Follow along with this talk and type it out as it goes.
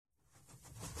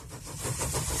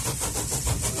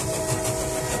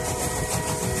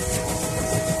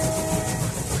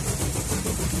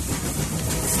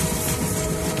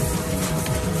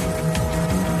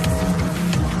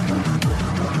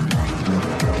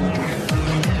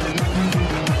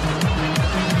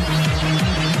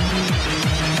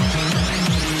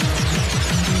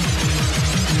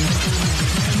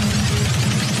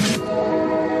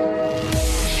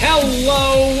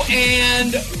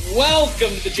and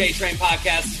welcome to the J-Train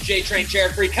Podcast. J-Train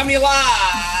Jared Freid coming to you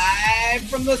live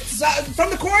from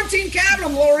the quarantine cabin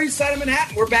on the Lower East Side of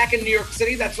Manhattan. We're back in New York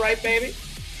City. That's right, baby.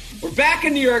 We're back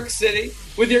in New York City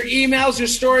with your emails, your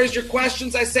stories, your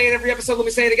questions. I say it every episode. Let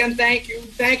me say it again. Thank you.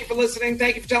 Thank you for listening.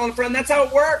 Thank you for telling a friend. That's how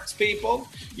it works, people.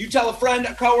 You tell a friend,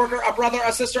 a coworker, a brother,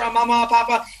 a sister, a mama, a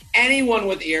papa, anyone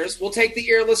with ears. We'll take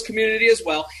the earless community as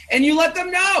well. And you let them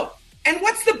know. And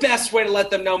what's the best way to let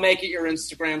them know? Make it your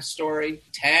Instagram story.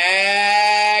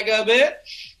 Tag a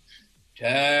bitch.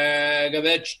 Tag a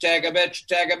bitch, tag a bitch,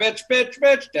 tag a bitch, bitch,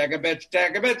 bitch, tag a bitch,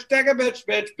 tag a bitch, tag a bitch,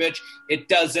 bitch, bitch. It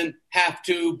doesn't have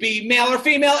to be male or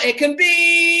female. It can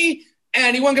be,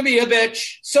 anyone can be a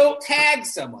bitch. So tag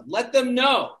someone. Let them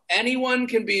know. Anyone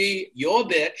can be your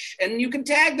bitch, and you can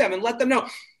tag them and let them know.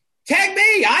 Tag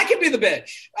me. I can be the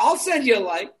bitch. I'll send you a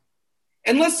like.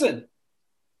 And listen,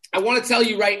 I want to tell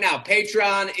you right now,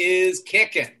 Patreon is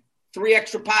kicking. 3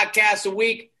 extra podcasts a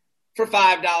week for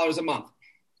 $5 a month.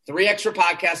 3 extra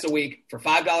podcasts a week for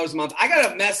 $5 a month. I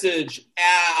got a message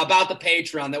about the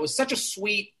Patreon that was such a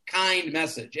sweet, kind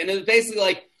message. And it was basically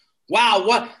like, wow,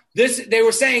 what this? They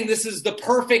were saying this is the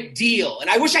perfect deal. And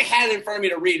I wish I had it in front of me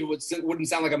to read. It wouldn't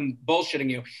sound like I'm bullshitting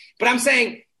you. But I'm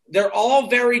saying they're all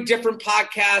very different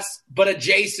podcasts, but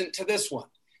adjacent to this one.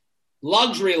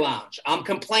 Luxury Lounge. I'm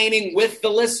complaining with the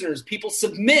listeners. People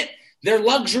submit their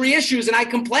luxury issues, and I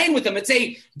complain with them. It's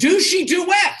a douchey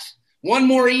duet. One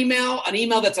more email, an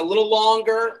email that's a little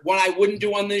longer, one I wouldn't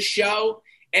do on this show.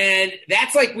 And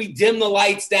that's like we dim the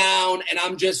lights down, and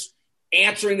I'm just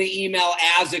answering the email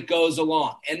as it goes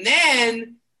along. And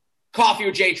then Coffee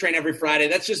with J-Train every Friday.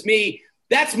 That's just me.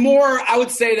 That's more, I would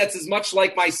say that's as much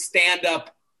like my stand-up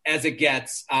as it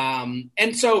gets.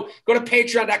 And so go to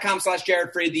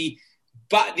patreon.com/Jared Freid.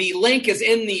 The link is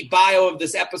in the bio of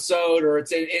this episode, or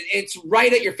it's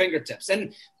right at your fingertips.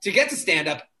 And to get to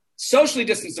stand-up, socially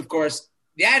distanced, of course,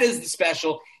 that is the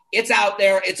special. It's out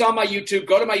there. It's on my YouTube.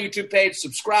 Go to my YouTube page,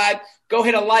 subscribe, go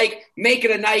hit a like, make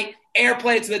it a night,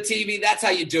 airplay it to the TV. That's how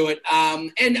you do it.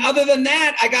 And other than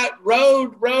that, I got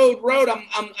road.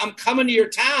 I'm coming to your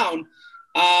town.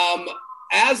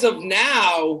 As of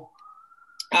now,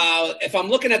 if I'm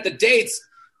looking at the dates,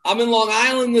 I'm in Long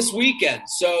Island this weekend.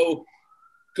 So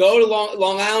go to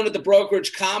Long Island at the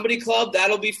Brokerage Comedy Club.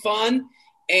 That'll be fun.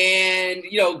 And,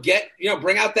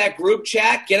 bring out that group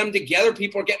chat, get them together.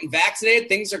 People are getting vaccinated.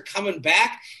 Things are coming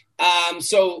back.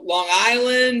 So Long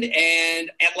Island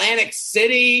and Atlantic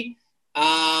City.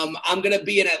 I'm going to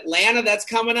be in Atlanta. That's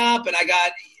coming up. And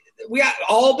we got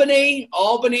Albany.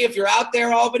 If you're out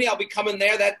there, Albany, I'll be coming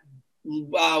there. That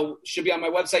should be on my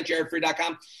website,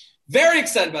 jaredfreid.com. Very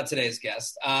excited about today's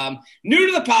guest. New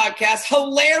to the podcast,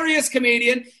 hilarious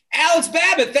comedian, Alex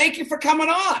Babbitt. Thank you for coming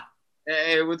on.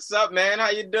 Hey, what's up, man? How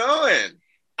you doing?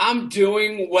 I'm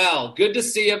doing well. Good to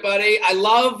see you, buddy. I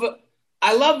love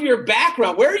your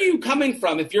background. Where are you coming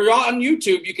from? If you're on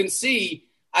YouTube, you can see.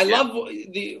 What's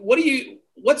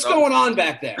going on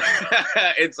back there?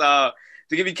 It's to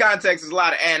give you context, it's a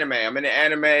lot of anime. I'm into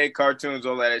anime, cartoons,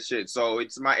 all that shit. So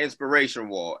it's my inspiration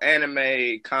wall.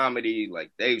 Anime, comedy,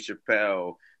 like Dave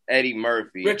Chappelle, Eddie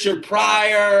Murphy. Richard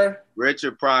Pryor.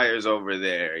 Richard Pryor's over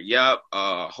there. Yup.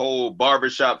 A whole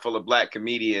barbershop full of black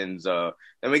comedians. Then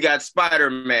we got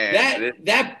Spider-Man.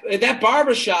 That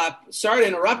barbershop, sorry to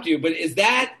interrupt you, but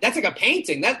that's like a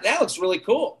painting. That looks really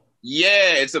cool.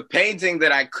 Yeah, it's a painting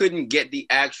that I couldn't get the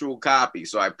actual copy,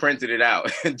 so I printed it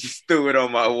out and just threw it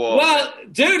on my wall. Well,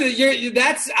 dude,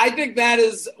 I think that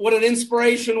is what an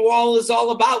inspiration wall is all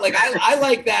about. Like, I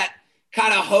like that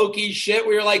kind of hokey shit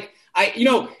where you're like,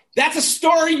 that's a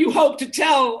story you hope to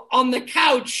tell on the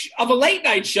couch of a late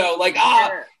night show. Like,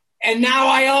 and now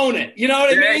I own it. You know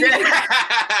what I mean?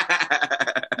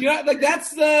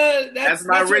 That's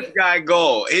my rich guy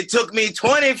goal. It took me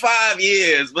 25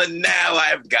 years, but now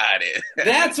I've got it.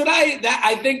 That's what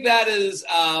I think that is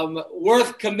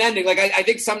worth commending. Like, I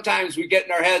think sometimes we get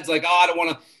in our heads like, I don't want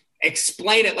to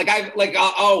explain it.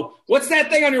 What's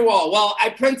that thing on your wall? Well, I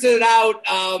printed it out,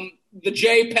 the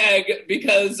JPEG,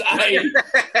 because I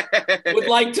would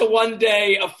like to one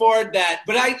day afford that.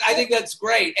 But I think that's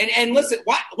great. And listen,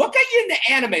 what got you into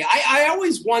anime? I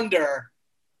always wonder,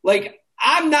 like,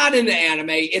 I'm not into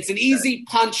anime. It's an easy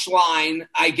punchline,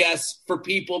 I guess, for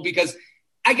people, because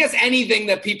I guess anything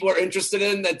that people are interested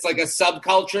in that's like a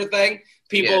subculture thing,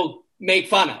 people make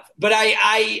fun of. But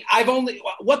I've only,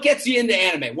 what gets you into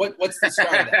anime? What's the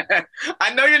start of that?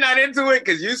 I know you're not into it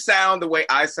because you sound the way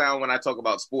I sound when I talk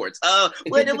about sports.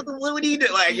 What do you do?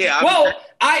 Like,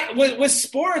 with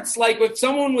sports, like if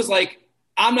someone was like,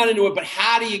 I'm not into it, but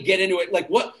how do you get into it? Like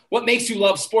what makes you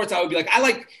love sports? I would be like,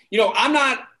 I'm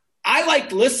not I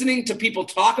like listening to people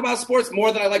talk about sports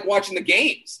more than I like watching the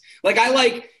games. Like I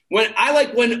like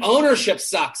when ownership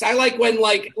sucks. I like when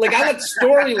I like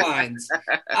storylines.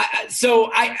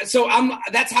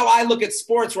 That's how I look at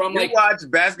sports. Where I'm you like, watch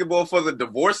basketball for the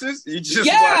divorces. You just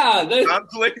watch the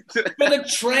conflict for the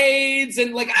trades,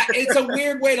 and it's a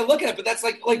weird way to look at it. But that's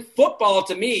like football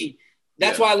to me.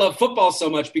 That's why I love football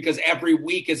so much, because every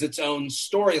week is its own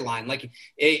storyline. Like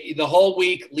the whole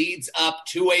week leads up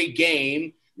to a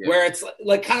game where it's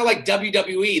like kind of like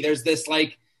WWE. There's this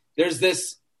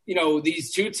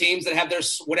these two teams that have their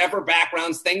whatever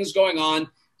backgrounds, things going on.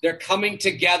 They're coming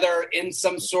together in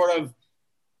some sort of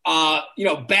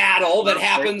battle that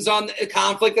happens on a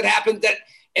conflict that happens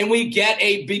and we get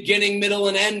a beginning, middle,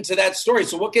 and end to that story.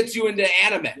 So what gets you into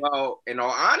anime? Well, in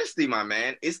all honesty, my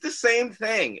man, it's the same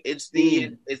thing. It's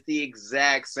the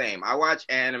exact same. I watch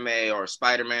anime or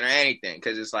Spider-Man or anything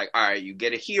because it's like, all right, you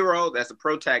get a hero, that's a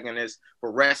protagonist.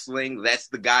 For wrestling, that's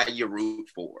the guy you root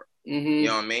for. Mm-hmm. You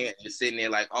know what I mean? You're sitting there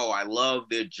like, oh, I love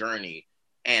their journey.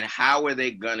 And how are they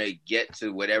gonna get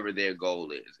to whatever their goal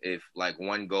is? If like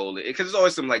one goal is, because it's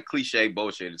always some like cliche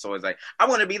bullshit. It's always like, I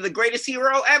want to be the greatest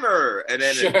hero ever, and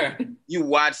then you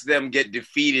watch them get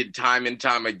defeated time and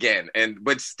time again,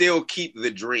 but still keep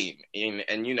the dream. And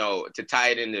to tie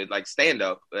it into like stand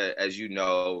up, as you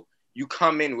know, you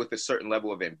come in with a certain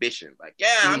level of ambition. Like,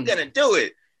 I'm gonna do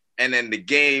it. And then the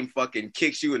game fucking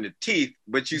kicks you in the teeth,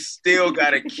 but you still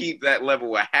got to keep that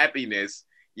level of happiness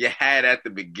you had at the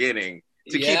beginning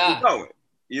to keep you going.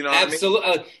 You know what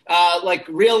absolutely. I mean? Like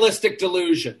realistic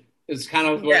delusion is kind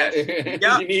of what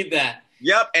you need that.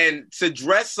 Yep. And to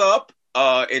dress up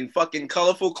in fucking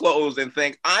colorful clothes and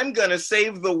think, I'm going to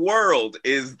save the world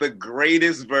is the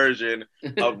greatest version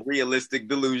of realistic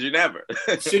delusion ever.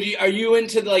 So are you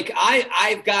into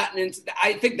I've gotten into,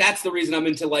 I think that's the reason I'm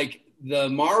into the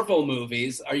Marvel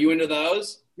movies. Are you into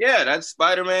those? Yeah, that's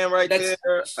Spider-Man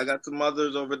there. I got some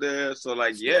others over there. So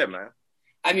man.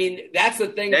 I mean, that's the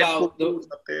thing about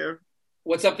up there.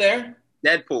 What's up there?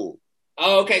 Deadpool.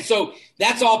 Oh, okay. So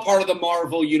that's all part of the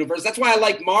Marvel universe. That's why I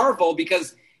like Marvel,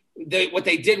 because what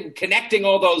they did connecting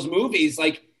all those movies,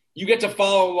 like you get to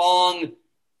follow along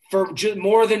for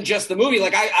more than just the movie.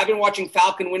 Like I've been watching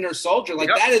Falcon Winter Soldier. Like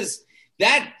that is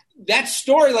that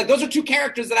story. Like those are two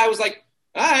characters that I was like,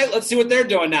 all right, let's see what they're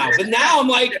doing now. But now I'm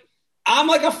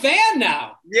like a fan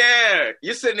now. Yeah,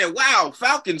 you're sitting there. Wow,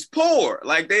 Falcon's poor.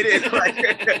 Like they didn't.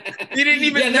 He didn't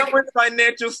even know his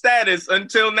financial status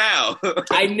until now.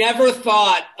 I never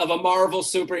thought of a Marvel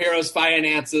superhero's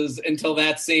finances until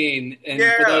that scene. And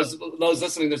for those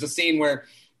listening, there's a scene where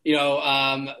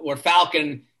where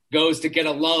Falcon goes to get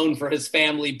a loan for his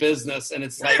family business, and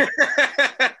it's like,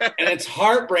 and it's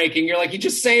heartbreaking. You're like, he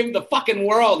just saved the fucking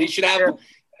world. He should have. Yeah.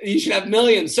 You should have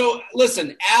millions. So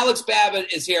listen, Alex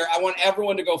Babbitt is here. I want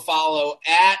everyone to go follow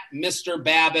at Mr.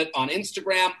 Babbitt on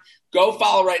Instagram. Go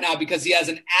follow right now because he has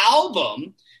an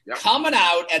album coming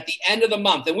out at the end of the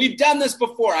month. And we've done this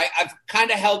before. I've kind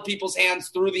of held people's hands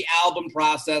through the album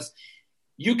process.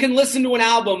 You can listen to an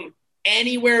album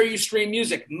anywhere you stream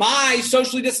music. My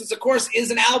Socially Distanced, of course, is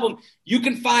an album. You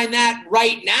can find that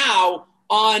right now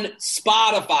on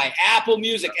Spotify, Apple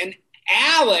Music, and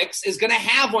Alex is going to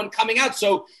have one coming out.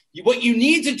 So what you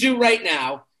need to do right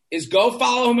now is go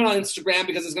follow him on Instagram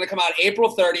because it's going to come out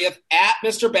April 30th at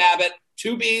Mr. Babbitt,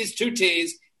 2 B's, 2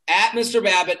 T's, at Mr.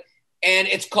 Babbitt. And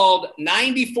it's called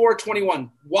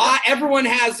 9421. Why everyone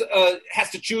has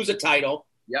to choose a title.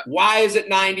 Yep. Why is it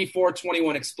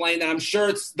 9421? Explain that. I'm sure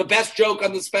it's the best joke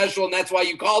on the special, and that's why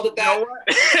you called it that. You know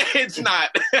what? It's not.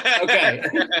 Okay.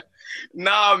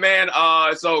 Nah, man.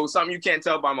 So something you can't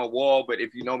tell by my wall, but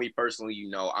if you know me personally, you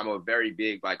know I'm a very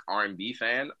big R&B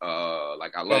fan. I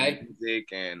love music,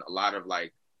 and a lot of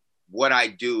what I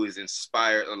do is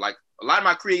inspired. Like a lot of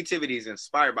my creativity is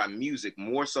inspired by music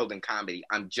more so than comedy.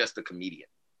 I'm just a comedian.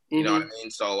 You know what I mean?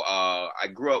 So I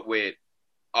grew up with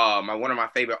one of my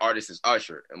favorite artists is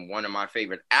Usher, and one of my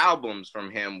favorite albums from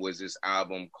him was this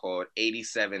album called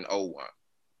 8701.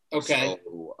 Okay.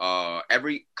 So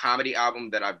every comedy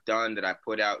album that I've done that I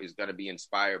put out is going to be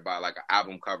inspired by an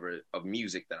album cover of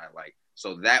music that I like.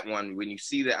 So that one, when you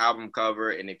see the album cover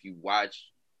and if you watch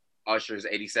Usher's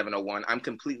 8701, I'm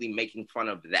completely making fun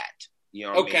of that. You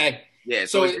know what I mean? Yeah.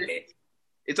 So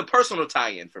it's a personal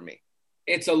tie-in for me.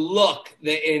 It's a look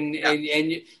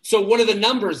so what do the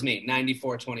numbers mean?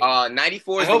 9421.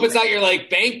 94. I hope it's not your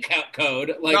bank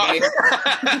code.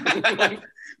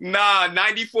 Nah,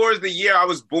 94 is the year I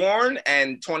was born,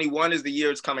 and 21 is the year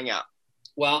it's coming out.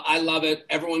 Well, I love it.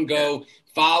 Everyone go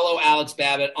follow Alex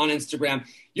Babbitt on Instagram.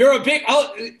 You're a big,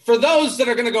 for those that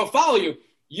are going to go follow you,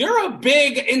 you're a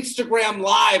big Instagram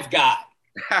live guy.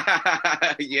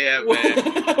 Yeah, man.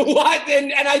 What?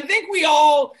 And I think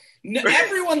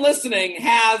everyone listening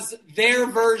has their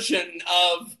version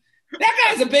of that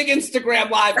guy's a big Instagram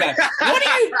live guy. What do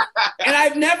you? And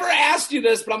I've never asked you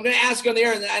this, but I'm going to ask you on the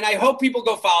air, and I hope people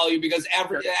go follow you because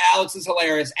Alex is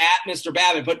hilarious at Mr.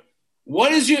 Babbitt. But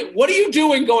what are you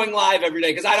doing going live every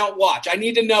day? Because I don't watch. I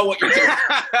need to know what you're doing.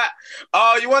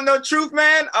 You want to know the truth,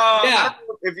 man? Yeah. I don't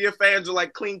know if your fans are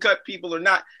like clean cut people or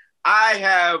not. I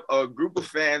have a group of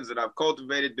fans that I've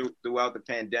cultivated throughout the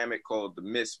pandemic called the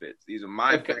Misfits. These are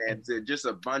my fans. They're just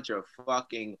a bunch of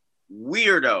fucking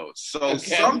weirdos. So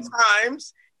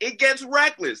sometimes it gets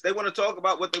reckless. They want to talk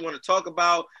about what they want to talk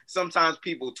about. Sometimes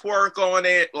people twerk on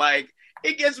it. Like,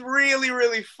 it gets really,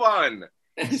 really fun.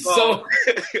 So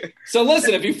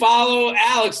listen, if you follow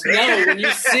Alex, know when you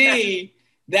see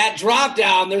that drop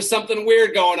down, there's something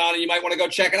weird going on and you might want to go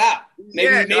check it out.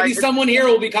 Maybe someone here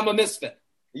will become a misfit.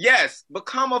 Yes,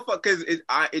 become a fuck, because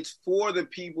it's for the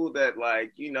people that,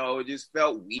 like, you know, it just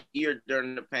felt weird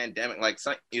during the pandemic. Like,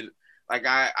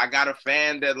 I got a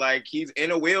fan that, like, he's in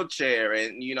a wheelchair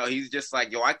and, you know, he's just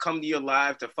like, yo, I come to your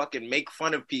live to fucking make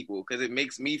fun of people because it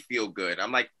makes me feel good.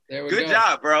 I'm like, good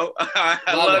job, bro. I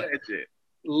love that shit.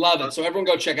 Love it. So everyone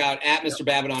go check out at Mr.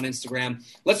 Babbitt on Instagram.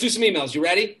 Let's do some emails. You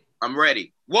ready? I'm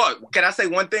ready. What? Can I say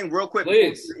one thing real quick?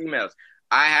 Please. Emails.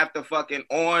 I have to fucking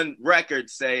on record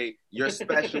say your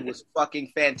special was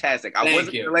fucking fantastic. I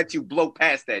wasn't going to let you blow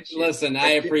past that shit. Listen,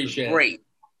 I appreciate it. Great.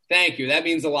 Thank you. That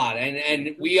means a lot.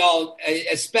 And we all,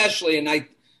 especially, and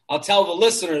I'll tell the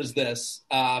listeners this,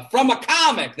 from a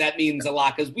comic, that means a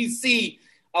lot because we see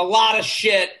a lot of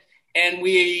shit and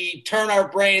we turn our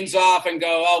brains off and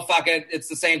go, oh, fuck it, it's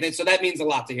the same thing. So that means a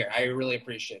lot to hear. I really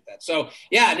appreciate that. So,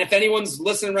 yeah, and if anyone's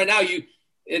listening right now,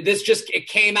 it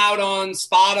came out on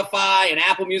Spotify and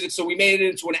Apple Music, so we made it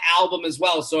into an album as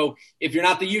well. So if you're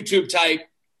not the YouTube type,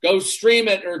 go stream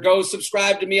it or go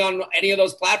subscribe to me on any of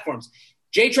those platforms.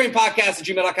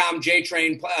 JTrainPodcast@gmail.com,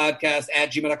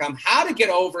 JTrainPodcast@gmail.com. How to get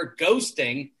over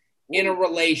ghosting in a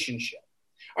relationship.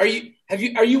 Are you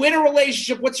in a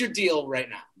relationship? What's your deal right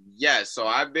now? Yes, so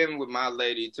I've been with my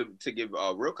lady, to give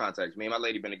real context. Me and my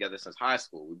lady been together since high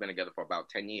school. We've been together for about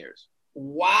 10 years.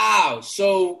 Wow.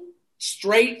 So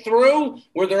straight through?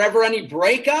 Were there ever any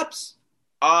breakups?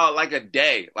 Like a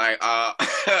day. Like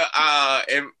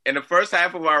in the first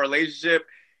half of our relationship,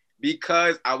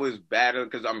 because I was battling,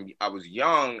 because I was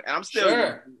young and I'm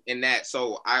still in that.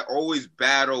 So I always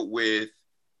battled with,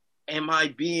 am I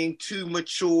being too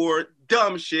mature?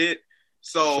 Dumb shit.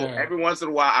 So every once in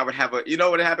a while I would have you know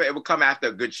what happened? It would come after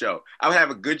a good show. I would have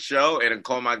a good show and then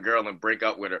call my girl and break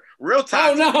up with her. Real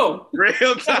toxic. Oh no.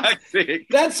 Real toxic.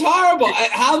 That's horrible.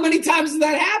 How many times did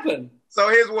that happen? So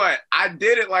here's what. I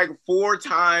did it like 4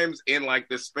 times in like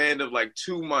the span of like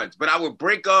 2 months. But I would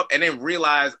break up and then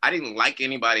realize I didn't like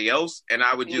anybody else. And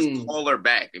I would just call her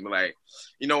back and be like,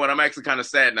 you know what, I'm actually kind of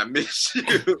sad and I miss you.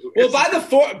 Well, by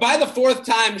the fourth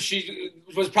time, she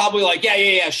was probably like,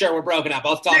 yeah, sure, we're broken up.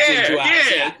 I'll talk to you in 2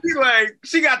 hours. Yeah.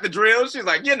 She got the drill. She's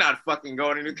like, you're not fucking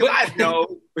going anywhere. Because I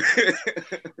know.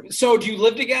 So do you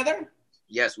live together?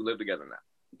 Yes, we live together now.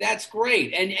 That's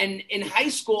great. And in high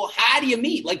school, how do you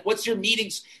meet? Like, what's your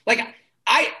meetings? Like,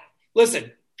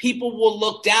 listen, people will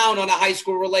look down on a high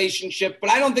school relationship,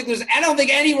 but I don't think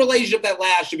any relationship that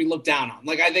lasts should be looked down on.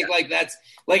 Like, I think like that's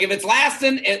like, if it's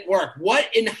lasting, it worked.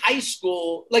 What in high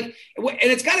school, like, and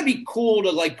it's got to be cool to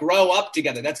like grow up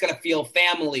together. That's got to feel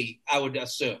family, I would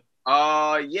assume.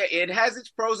 Yeah, it has its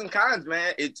pros and cons,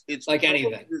 man. It's like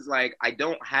anything. It's like, I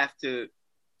don't have to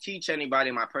teach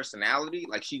anybody my personality.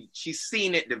 Like she's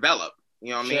seen it develop. You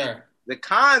know what I mean? The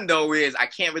con though is I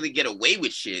can't really get away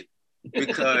with shit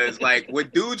because like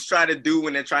what dudes try to do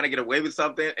when they're trying to get away with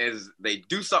something is they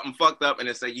do something fucked up and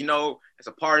they say, you know, it's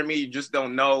a part of me you just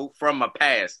don't know from my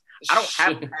past. I don't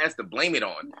have a past to blame it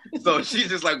on. So she's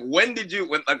just like,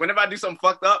 whenever I do something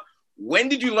fucked up, when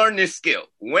did you learn this skill?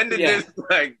 When did this,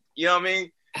 like, you know what I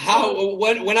mean?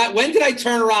 When did I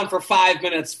turn around for 5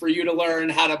 minutes for you to learn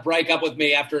how to break up with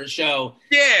me after a show?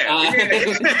 Yeah.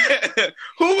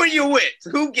 Who were you with?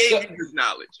 Who gave you this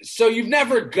knowledge? So you've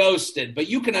never ghosted, but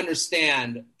you can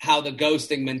understand how the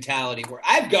ghosting mentality works.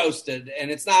 I've ghosted, and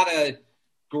it's not a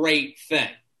great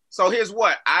thing. So here's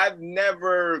what. I've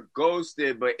never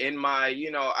ghosted, but in my,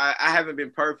 you know, I haven't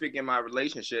been perfect in my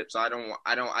relationship, so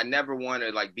I never want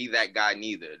to like be that guy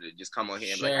neither to just come on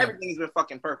here and like everything's been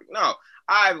fucking perfect. No,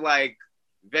 I've like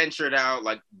ventured out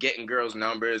like getting girls'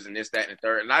 numbers and this, that, and the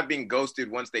third, and I've been ghosted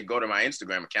once they go to my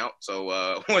Instagram account.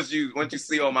 So once you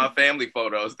see all my family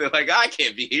photos, they're like, I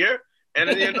can't be here, and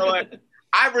then, you know what?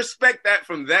 I respect that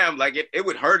from them. Like it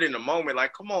would hurt in the moment.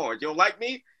 Like, come on, you don't like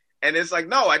me? And it's like,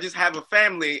 no, I just have a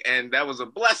family, and that was a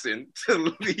blessing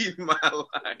to leave my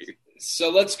life.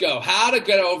 So let's go. How to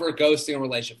get over ghosting a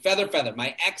relationship. Feather.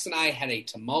 My ex and I had a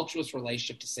tumultuous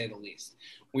relationship, to say the least.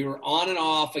 We were on and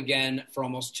off again for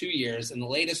almost 2 years, and the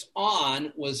latest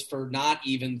on was for not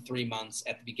even 3 months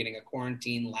at the beginning of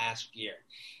quarantine last year.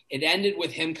 It ended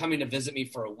with him coming to visit me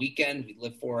for a weekend. We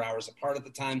lived 4 hours apart at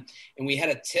the time, and we had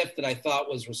a tiff that I thought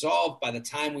was resolved by the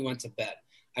time we went to bed.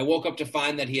 I woke up to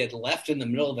find that he had left in the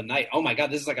middle of the night. Oh my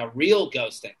God, this is like a real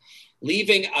ghosting.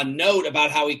 Leaving a note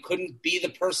about how he couldn't be the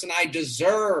person I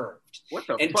deserved. What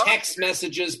the and fuck? Text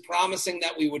messages promising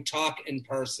that we would talk in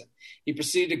person. He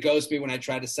proceeded to ghost me when I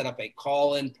tried to set up a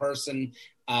call in-person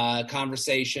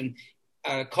conversation.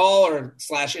 Call or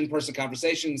 / in-person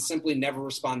conversation. Simply never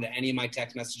responded to any of my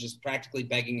text messages, practically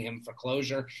begging him for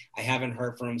closure. I haven't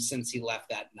heard from him since he left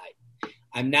that night.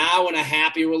 I'm now in a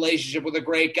happy relationship with a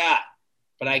great guy,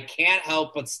 but I can't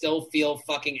help but still feel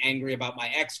fucking angry about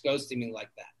my ex ghosting me like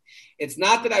that. It's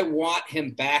not that I want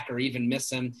him back or even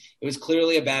miss him. It was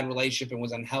clearly a bad relationship and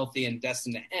was unhealthy and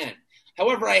destined to end.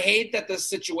 However, I hate that this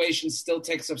situation still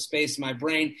takes up space in my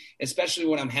brain, especially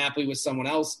when I'm happy with someone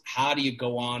else. How do you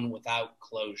go on without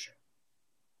closure?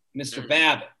 Mr.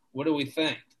 Babbitt, what do we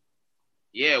think?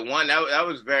 Yeah, that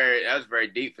was very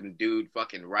deep from the dude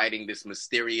fucking writing this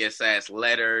mysterious ass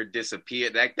letter,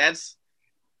 disappeared.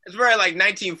 It's very like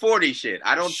 1940 shit.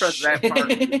 I don't trust that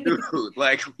part of the dude.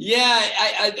 Like, yeah,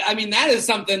 I mean that is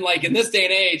something like in this day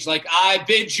and age. Like, I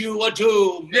bid you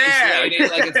adieu, yeah. lady.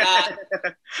 Like it's not.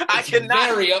 I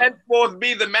cannot henceforth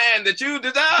be the man that you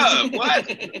deserve. What?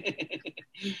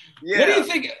 Yeah. What do you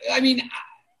think? I mean,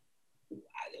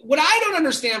 what I don't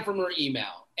understand from her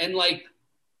email, and like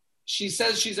she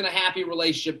says she's in a happy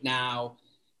relationship now.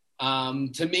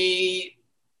 To me.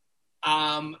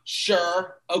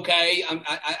 Sure. Okay.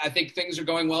 I think things are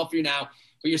going well for you now,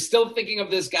 but you're still thinking of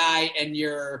this guy and you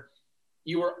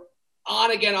were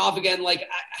on again, off again. Like,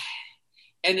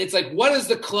 and it's like, what is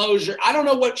the closure? I don't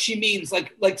know what she means.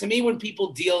 Like to me, when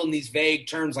people deal in these vague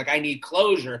terms, like I need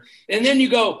closure, and then you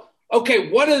go,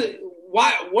 okay, what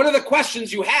are the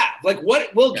questions you have? Like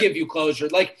what will give you closure?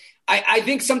 Like, I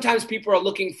think sometimes people are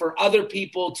looking for other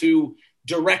people to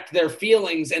direct their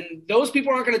feelings, and those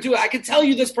people aren't going to do it. I can tell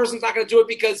you this person's not going to do it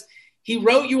because he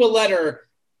wrote you a letter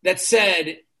that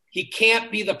said he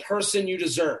can't be the person you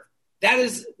deserve.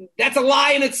 That's a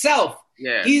lie in itself.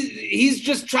 Yeah. He's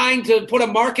just trying to put a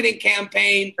marketing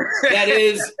campaign that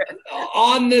is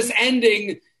on this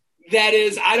ending that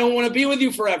is, I don't want to be with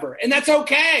you forever. And that's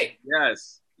okay.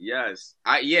 Yes.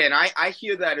 I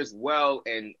hear that as well.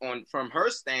 And from her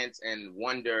stance and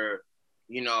wonder,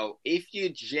 you know, if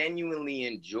you're genuinely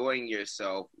enjoying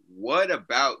yourself, what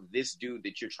about this dude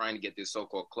that you're trying to get this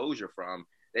so-called closure from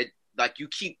that, like, you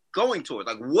keep going towards?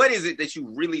 Like, what is it that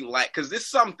you really like? Because there's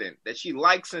something that she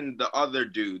likes in the other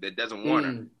dude that doesn't want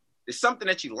her. There's something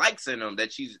that she likes in him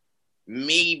that she's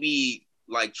maybe,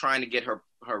 like, trying to get her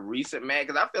recent man.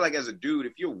 Because I feel like as a dude,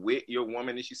 if you're with your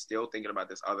woman and she's still thinking about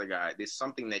this other guy, there's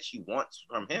something that she wants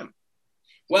from him.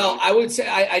 Well, I would say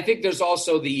I think there's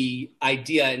also the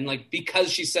idea, and like because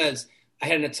she says I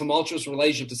had a tumultuous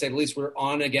relationship, to say the least, we're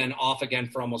on again, off again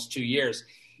for almost 2 years.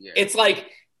 Yeah. It's like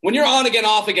when you're on again,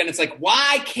 off again, it's like,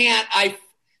 why can't I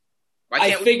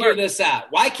figure this out?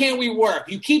 Why can't we work?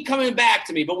 You keep coming back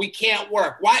to me, but we can't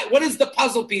work. Why? What is the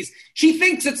puzzle piece? She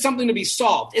thinks it's something to be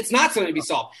solved. It's not something to be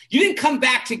solved. You didn't come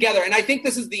back together, and I think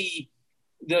this is the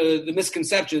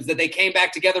misconceptions that they came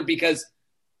back together because,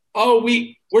 oh,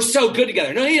 we're so good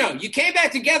together. No, you came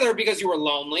back together because you were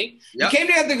lonely. Yep. You came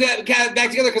back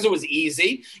together because it was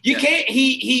easy.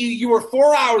 You were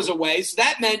 4 hours away, so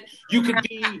that meant you could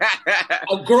be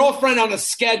a girlfriend on a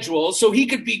schedule, so he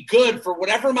could be good for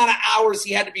whatever amount of hours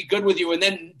he had to be good with you, and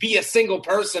then be a single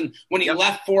person when he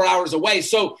left 4 hours away.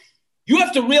 So you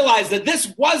have to realize that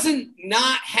this wasn't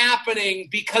not happening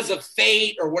because of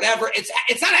fate or whatever.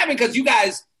 It's not happening because you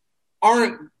guys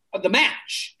aren't the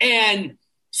match. And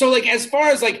so, like, as far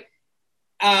as, like,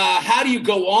 how do you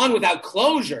go on without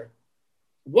closure?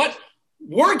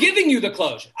 We're giving you the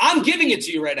closure. I'm giving it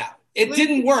to you right now. It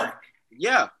didn't work.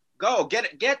 Yeah, go.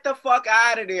 Get the fuck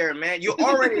out of there, man. You're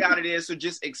already out of there, so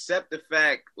just accept the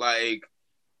fact, like,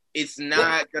 it's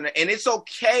not going to – and it's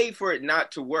okay for it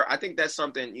not to work. I think that's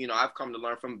something, you know, I've come to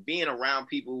learn from being around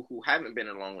people who haven't been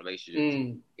in long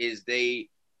relationships is they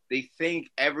think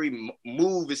every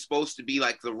move is supposed to be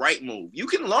like the right move. You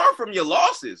can learn from your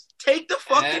losses. Take the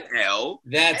fucking L.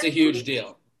 That's a huge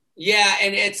deal. Yeah,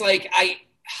 and it's like,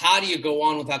 how do you go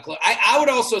on without closure? I would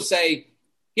also say,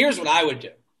 here's what I would do.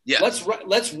 Yeah.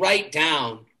 Let's write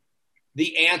down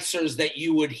the answers that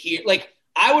you would hear. Like,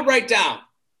 I would write down,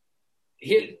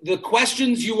 the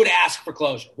questions you would ask for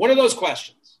closure. What are those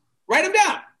questions? Write them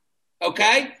down.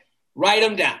 Okay? Write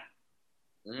them down.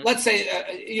 Mm-hmm. Let's say,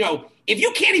 if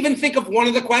you can't even think of one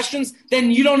of the questions,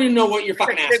 then you don't even know what you're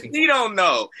fucking asking. You don't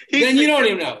know. Then you don't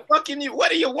even know. What do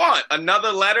you want?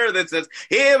 Another letter that says,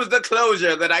 here's the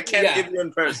closure that I can't give you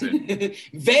in person.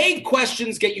 Vague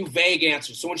questions get you vague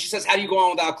answers. So when she says, how do you go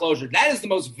on without closure? That is the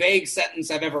most vague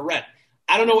sentence I've ever read.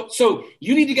 I don't know. So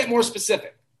you need to get more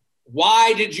specific.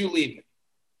 Why did you leave me?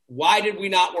 Why did we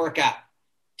not work out?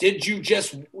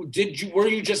 Were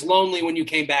you just lonely when you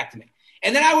came back to me?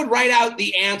 And then I would write out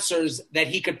the answers that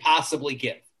he could possibly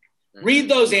give. Mm-hmm. Read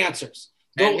those answers.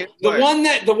 The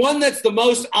one that's the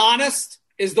most honest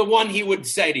is the one he would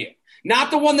say to you. Not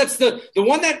the one that's the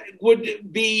one that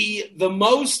would be the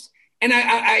most, and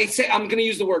I say I'm going to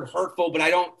use the word hurtful, but I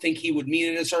don't think he would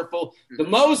mean it as hurtful. Mm-hmm. The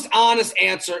most honest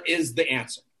answer is the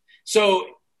answer. So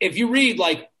if you read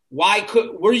like,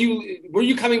 were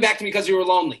you coming back to me because you were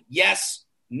lonely? Yes,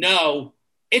 no,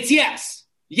 it's yes.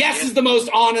 Yes is the most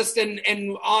honest and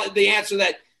the answer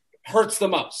that hurts the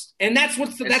most. And that's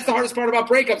the hardest part about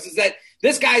breakups is that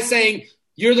this guy's saying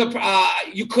you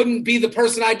couldn't be the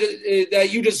person that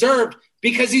you deserved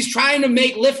because he's trying to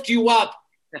lift you up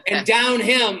and down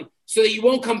him so that you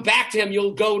won't come back to him.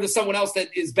 You'll go to someone else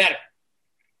that is better.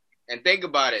 And think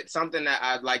about it. Something that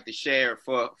I'd like to share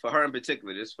for her in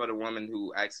particular, just for the woman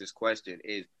who asked this question,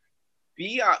 is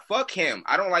fuck him.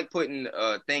 I don't like putting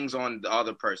things on the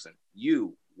other person.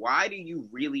 Why do you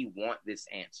really want this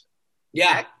answer? Yeah.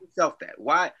 Ask yourself that.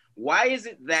 Why is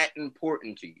it that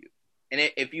important to you? And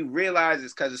if you realize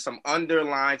it's because of some other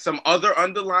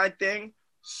underlying thing,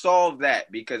 solve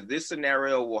that, because this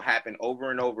scenario will happen over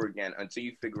and over again until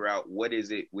you figure out what is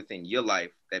it within your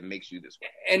life that makes you this way.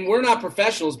 And we're not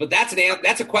professionals, but that's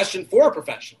a question for a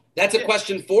professional. That's a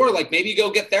question for, like, maybe you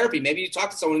go get therapy. Maybe you talk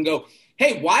to someone and go,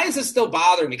 hey, why is this still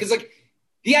bothering me? Because, like,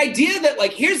 the idea that,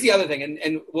 like, here's the other thing,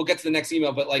 and we'll get to the next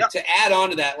email, but, like, to add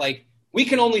on to that, like, we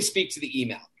can only speak to the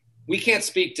email. We can't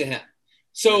speak to him.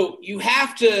 So you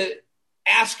have to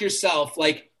ask yourself,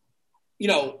 like,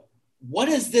 what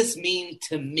does this mean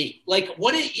to me? Like,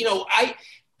 and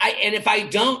if I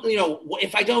don't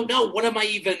know, what am I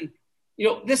even,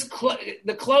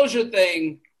 the closure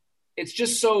thing, it's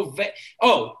just so vague.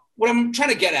 Oh, what I'm trying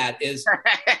to get at is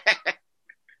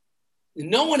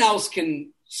no one else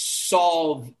can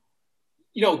solve,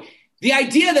 the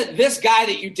idea that this guy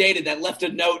that you dated that left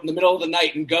a note in the middle of the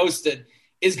night and ghosted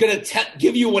is going to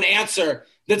give you an answer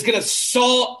that's going to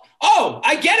solve. Oh,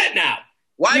 I get it now.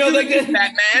 Why do you think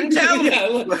that, man? Tell me.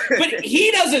 But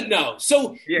he doesn't know.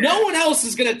 So no one else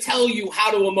is going to tell you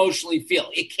how to emotionally feel.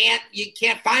 You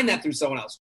can't find that through someone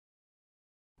else.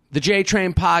 The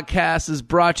J-Train podcast is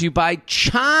brought to you by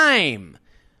Chime.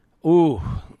 Ooh,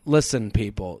 listen,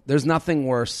 people. There's nothing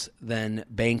worse than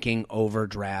banking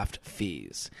overdraft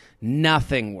fees.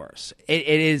 Nothing worse. It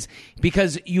is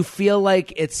because you feel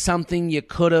like it's something you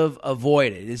could have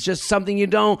avoided. It's just something you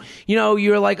don't,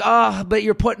 you're like, oh, but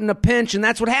you're put in a pinch, and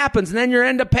that's what happens. And then you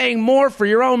end up paying more for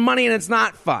your own money, and it's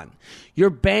not fun.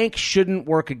 Your bank shouldn't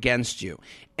work against you.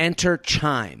 Enter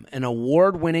Chime, an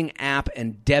award-winning app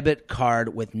and debit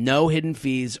card with no hidden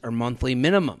fees or monthly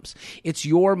minimums. It's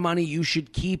your money. You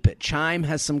should keep it. Chime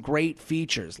has some great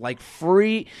features like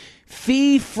fee-free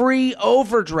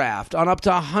overdraft on up to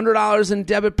 $100 in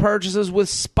debit purchases with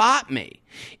SpotMe.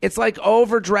 It's like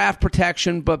overdraft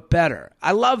protection, but better.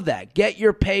 I love that. Get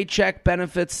your paycheck,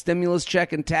 benefits, stimulus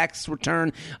check, and tax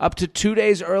return up to 2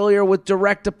 days earlier with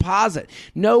direct deposit.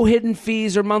 No hidden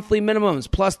fees or monthly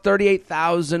minimums, plus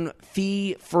 38,000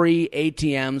 fee-free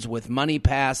ATMs with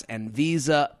MoneyPass and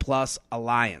Visa Plus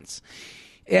Alliance.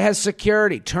 It has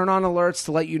security. Turn on alerts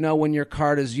to let you know when your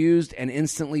card is used and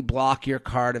instantly block your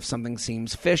card if something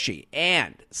seems fishy.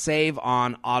 And save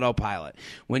on autopilot.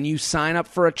 When you sign up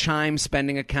for a Chime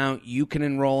spending account, you can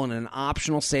enroll in an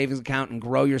optional savings account and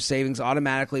grow your savings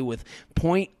automatically with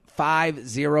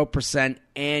 0.50%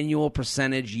 annual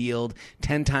percentage yield,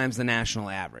 10 times the national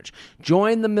average.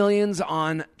 Join the millions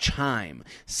on Chime.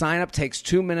 Sign up takes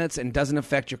 2 minutes and doesn't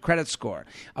affect your credit score.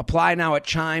 Apply now at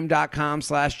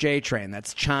chime.com/JTrain.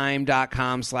 That's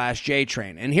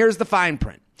chime.com/JTrain. And here's the fine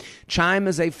print. Chime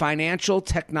is a financial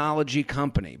technology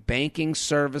company. Banking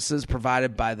services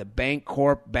provided by the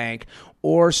Bancorp Bank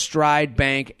or Stride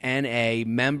Bank N.A.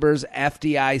 Members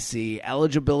FDIC.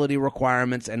 Eligibility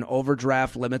requirements and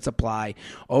overdraft limits apply.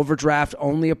 Overdraft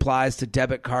only applies to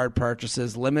debit card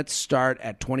purchases. Limits start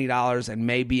at $20 and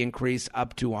may be increased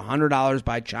up to $100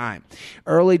 by Chime.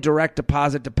 Early direct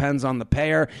deposit depends on the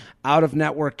payer.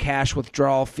 Out-of-network cash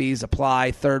withdrawal fees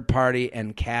apply. Third-party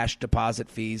and cash deposit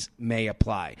fees may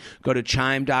apply. Go to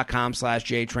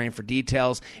chime.com/JTrain for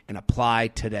details and apply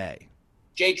today.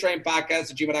 JTrain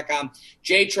Podcast at gmail.com.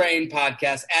 JTrain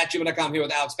Podcast at gmail.com. Here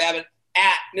with Alex Babbitt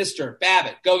at Mr.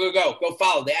 Babbitt. Go, go, go. Go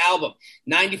follow the album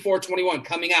 9421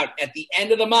 coming out at the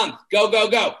end of the month. Go, go,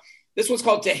 go. This one's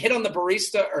called To Hit on the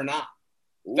Barista or Not.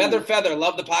 Ooh. Feather,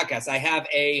 love the podcast. I have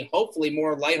a hopefully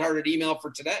more lighthearted email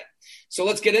for today. So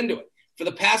let's get into it. For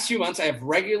the past few months, I have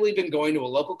regularly been going to a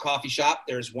local coffee shop.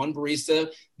 There's one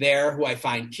barista there who I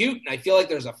find cute, and I feel like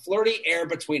there's a flirty air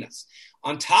between us.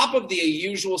 On top of the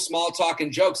usual small talk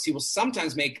and jokes, he will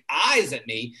sometimes make eyes at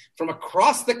me from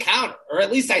across the counter, or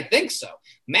at least I think so.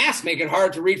 Masks make it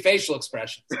hard to read facial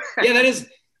expressions. Yeah, that is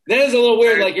a little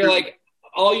weird. Like you're like,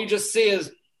 all you just see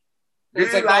is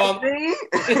it's like, me?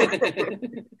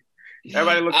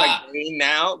 Everybody looks like me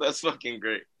now. That's fucking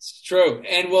great. It's true,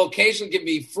 and will occasionally give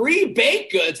me free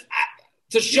baked goods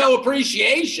to show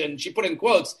appreciation. She put in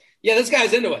quotes. Yeah, this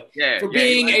guy's into it. Yeah, For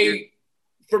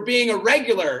being a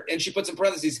regular, and she puts in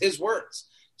parentheses his words.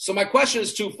 So my question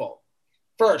is twofold.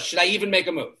 First, should I even make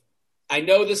a move? I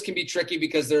know this can be tricky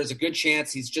because there is a good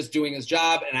chance he's just doing his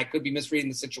job and I could be misreading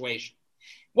the situation.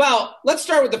 Well, let's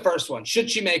start with the first one. Should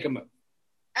she make a move?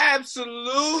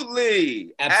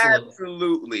 Absolutely.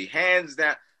 Hands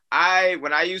down.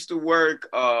 When I used to be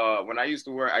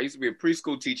a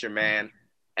preschool teacher, man.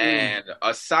 And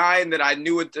a sign that I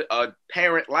knew a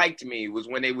parent liked me was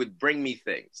when they would bring me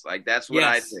things. Like that's what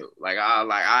I do.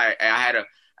 I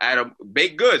had a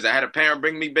baked goods. I had a parent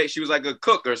bring me baked. She was like a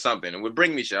cook or something and would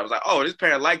bring me shit. I was like, oh, this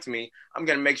parent likes me. I'm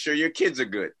gonna make sure your kids are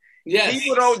good. Yes.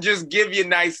 People don't just give you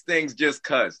nice things just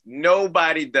cause.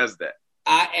 Nobody does that.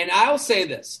 And I'll say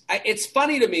this: it's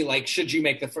funny to me. Like, should you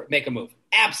make a move?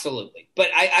 Absolutely. But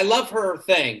I love her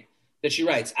thing that she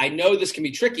writes. I know this can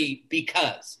be tricky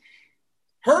because.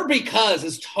 Her because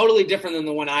is totally different than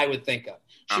the one I would think of.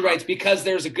 She writes, because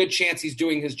there's a good chance he's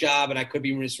doing his job and I could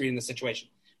be misreading the situation.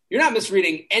 You're not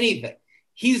misreading anything.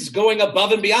 He's going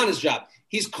above and beyond his job.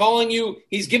 He's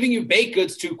giving you baked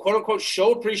goods to quote unquote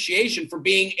show appreciation for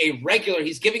being a regular.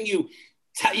 He's giving you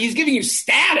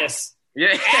status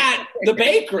at the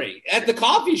bakery, at the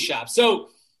coffee shop. So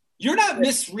you're not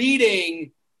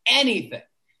misreading anything.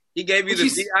 He gave you the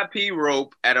VIP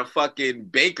rope at a fucking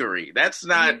bakery. That's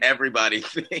not everybody's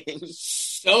thing.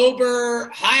 Sober,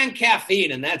 high on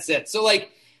caffeine, and that's it. So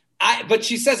but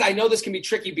she says, I know this can be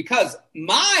tricky because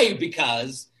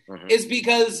is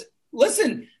because,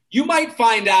 listen, you might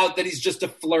find out that he's just a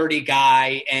flirty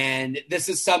guy and this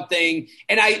is something,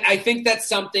 and I think that's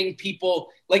something people,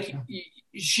 like,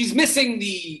 she's missing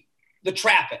the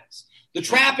trappings. The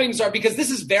trappings are, because this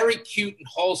is very cute and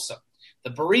wholesome. The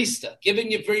barista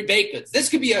giving you free baked goods.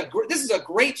 This is a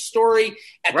great story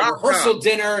at the rehearsal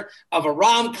dinner of a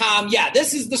rom-com. Yeah,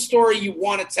 this is the story you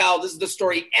want to tell. This is the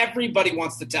story everybody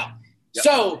wants to tell. Yep.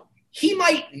 So he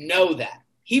might know that.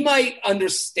 He might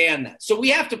understand that. So we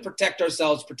have to protect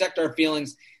ourselves, protect our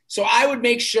feelings. So I would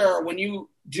make sure when you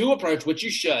do approach, which you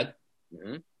should,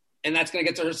 and that's going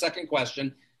to get to her second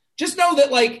question, just know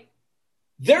that, like,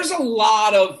 there's a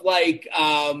lot of, like,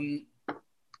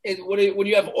 when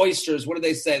you have oysters, what do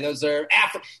they say? There's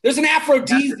an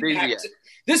aphrodisiac.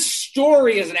 This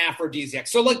story is an aphrodisiac.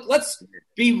 So let's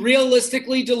be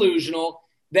realistically delusional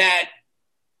that,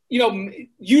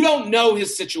 you don't know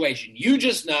his situation. You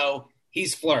just know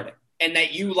he's flirting and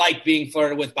that you like being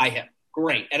flirted with by him.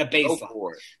 Great, at a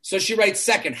baseline. So she writes,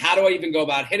 second, how do I even go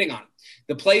about hitting on him?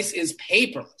 The place is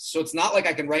paperless, so it's not like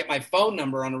I can write my phone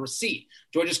number on a receipt.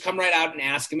 Do I just come right out and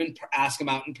ask him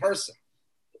out in person?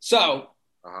 So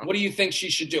what do you think she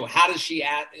should do? How does she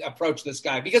approach this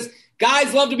guy? Because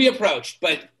guys love to be approached,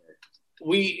 but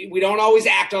we don't always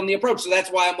act on the approach. So that's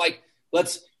why I'm like,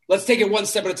 let's take it one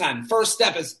step at a time. First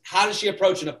step is, how does she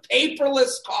approach in a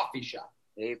paperless coffee shop?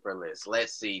 Paperless.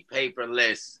 Let's see.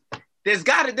 Paperless. They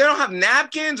don't have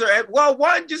napkins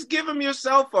what? Just give them your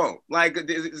cell phone. Like,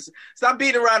 stop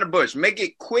beating around the bush. Make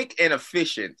it quick and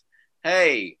efficient.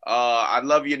 Hey, I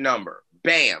love your number.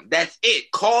 Bam. That's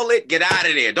it. Call it. Get out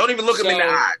of there. Don't even look him in the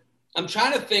eye. I'm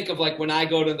trying to think of, like, when I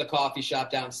go to the coffee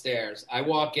shop downstairs, I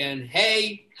walk in,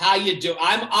 hey, how you doing?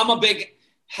 I'm a big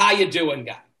how you doing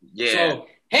guy. Yeah. So,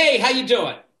 hey, how you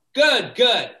doing? Good.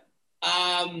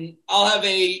 I'll have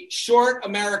a short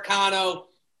Americano,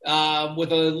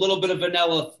 with a little bit of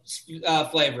vanilla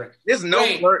flavoring. There's no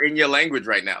flirt in your language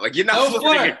right now. Like, you're not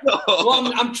flirting.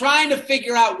 Well, I'm trying to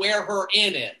figure out where her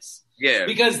in is. Yeah.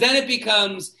 Because then it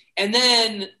becomes, and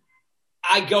then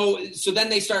I go, so then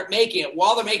they start making it.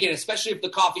 While they're making it, especially if the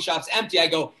coffee shop's empty, I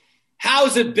go,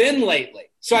 how's it been lately?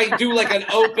 So I do like an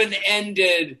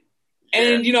open-ended,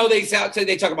 and, you know, they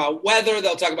talk about weather.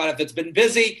 They'll talk about if it's been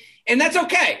busy, and that's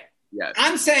okay. Yes.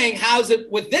 I'm saying, how's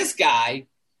it with this guy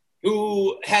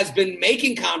who has been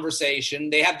making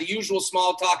conversation? They have the usual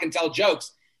small talk and tell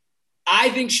jokes. I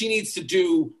think she needs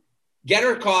to get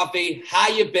her coffee, how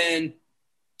you been,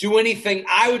 do anything.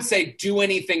 I would say do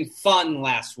anything fun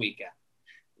last weekend.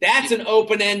 That's an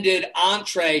open-ended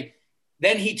entree.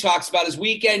 Then he talks about his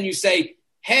weekend. You say,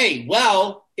 hey,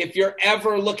 well, if you're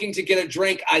ever looking to get a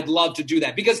drink, I'd love to do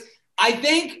that. Because I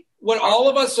think what all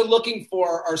of us are looking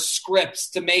for are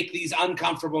scripts to make these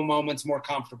uncomfortable moments more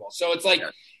comfortable. So it's like,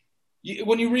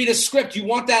 when you read a script, you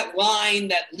want that line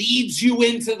that leads you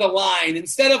into the line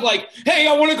instead of like, hey,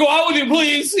 I want to go out with you,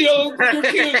 please. You know, you're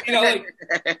cute. You know, like,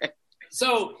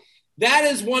 so that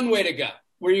is one way to go,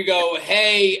 where you go,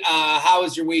 hey, how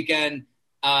was your weekend?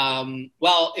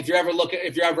 Well, if you're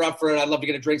ever up for it, I'd love to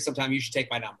get a drink sometime. You should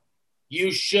take my number.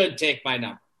 You should take my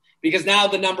number. Because now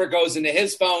the number goes into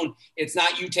his phone. It's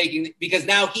not you taking, because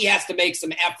now he has to make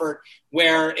some effort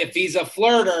where if he's a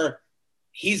flirter,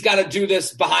 he's got to do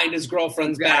this behind his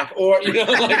girlfriend's back, or, you know,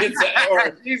 like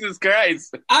or Jesus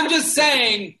Christ. I'm just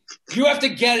saying you have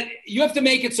to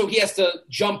make it so he has to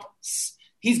jump.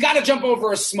 He's got to jump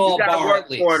over a small bar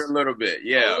at least. For it a little bit.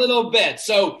 Yeah. A little bit.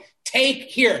 So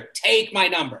take my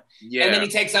number. Yeah. And then he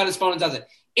takes out his phone and does it.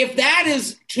 If that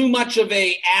is too much of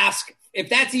a ask, if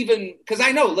that's even, because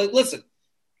I know, listen,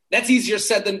 that's easier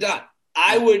said than done.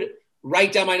 I would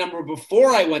write down my number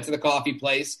before I went to the coffee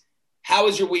place. How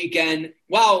was your weekend?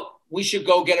 Well, we should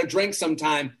go get a drink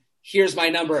sometime. Here's my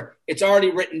number. It's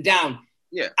already written down.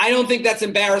 Yeah. I don't think that's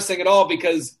embarrassing at all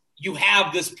because you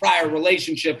have this prior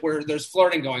relationship where there's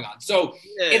flirting going on. So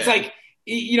It's like,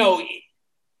 you know,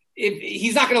 if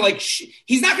he's not going to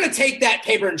he's not going to take that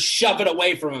paper and shove it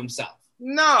away from himself.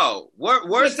 No,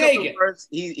 worst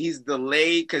he's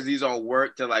delayed because he's on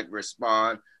work to like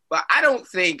respond. But I don't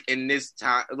think in this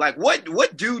time, like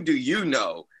what dude do you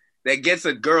know that gets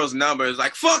a girl's number is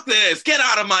like, fuck this, get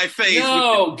out of my face?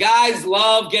 No, guys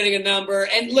love getting a number.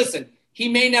 And listen, he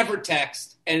may never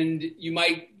text, and you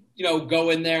might, you know,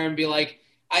 go in there and be like,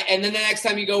 and then the next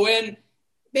time you go in,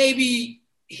 maybe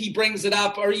he brings it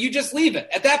up, or you just leave it.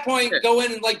 At that point, go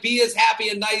in and like be as happy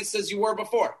and nice as you were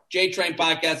before.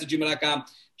 JTrainPodcast@gmail.com.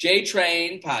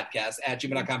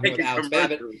 JTrainPodcast@gmail.com. Here with Alex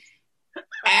Babbitt.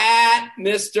 At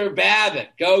Mr. Babbitt.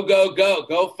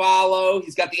 Go follow.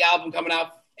 He's got the album coming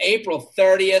out April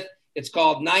 30th. It's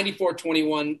called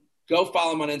 9421. Go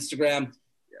follow him on Instagram.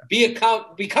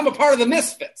 Become a part of the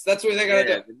Misfits. That's what they're going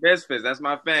to do. The Misfits. That's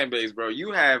my fan base, bro.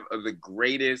 You have the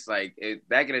greatest,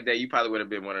 back in the day, you probably would have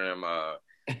been one of them,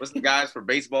 what's the guys for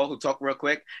baseball who talk real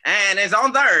quick? And it's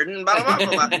on third. And blah, blah,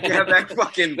 blah, blah. You have that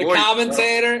fucking the voice,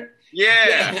 commentator. Bro.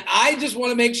 Yeah. I just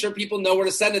want to make sure people know where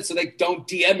to send it so they don't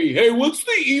DM me. Hey, what's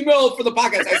the email for the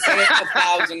podcast? I said it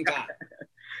 1,000 times.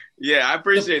 Yeah, I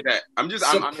appreciate that. I'm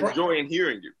enjoying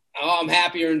hearing you. Oh, I'm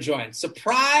happy you're enjoying.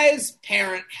 Surprise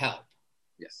parent help.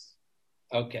 Yes.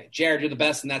 Okay. Jared, you're the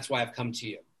best, and that's why I've come to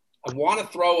you. I want to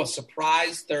throw a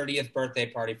surprise 30th birthday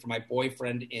party for my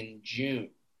boyfriend in June.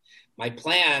 My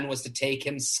plan was to take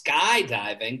him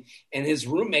skydiving, and his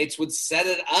roommates would set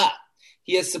it up.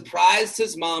 He has surprised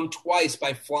his mom twice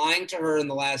by flying to her in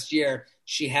the last year.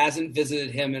 She hasn't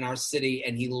visited him in our city,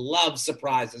 and he loves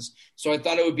surprises. So I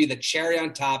thought it would be the cherry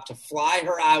on top to fly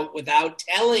her out without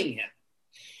telling him.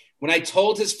 When I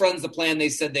told his friends the plan, they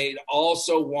said they'd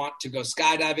also want to go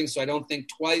skydiving, so I don't think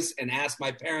twice and ask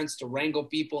my parents to wrangle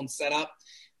people and set up.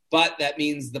 But that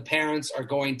means the parents are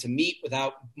going to meet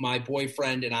without my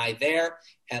boyfriend and I there,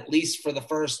 at least for the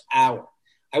first hour.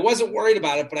 I wasn't worried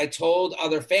about it, but I told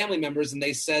other family members, and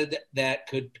they said that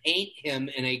could paint him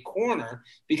in a corner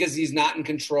because he's not in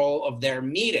control of their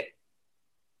meeting,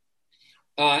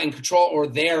 or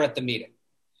there at the meeting.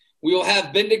 We will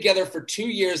have been together for 2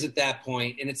 years at that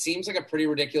point, and it seems like a pretty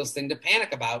ridiculous thing to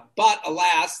panic about. But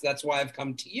alas, that's why I've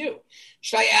come to you.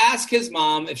 Should I ask his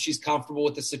mom if she's comfortable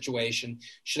with the situation?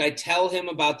 Should I tell him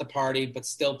about the party but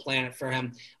still plan it for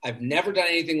him? I've never done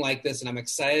anything like this, and I'm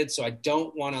excited, so I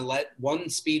don't want to let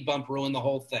one speed bump ruin the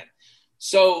whole thing.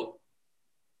 So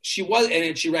she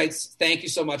writes, thank you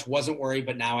so much, wasn't worried,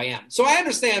 but now I am. So I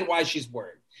understand why she's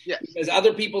worried. Yes. Because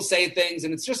other people say things,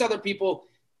 and it's just other people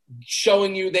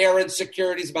showing you their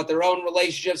insecurities about their own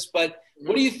relationships. But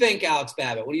what do you think, Alex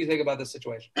Babbitt? What do you think about this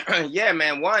situation? Yeah,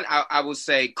 man. One, I would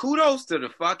say kudos to the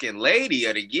fucking lady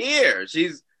of the year.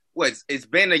 It's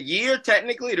been a year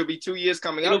technically. It'll be 2 years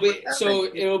coming up.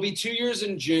 It'll be 2 years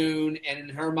in June. And in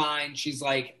her mind, she's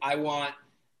like, I want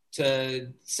to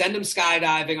send him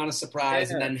skydiving on a surprise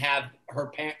and then have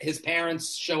his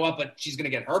parents show up, but she's going to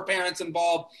get her parents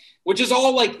involved, which is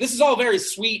all like, this is all very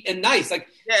sweet and nice. Like,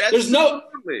 there's no,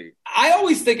 I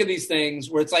always think of these things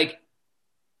where it's like,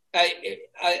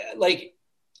 I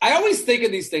always think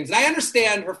of these things, and I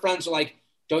understand her friends are like,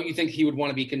 don't you think he would want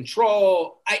to be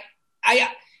control?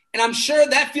 And I'm sure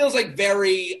that feels like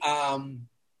very,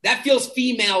 that feels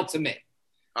female to me.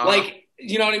 Like,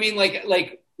 you know what I mean?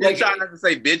 Like, you're trying not to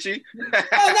say bitchy? No,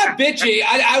 not bitchy.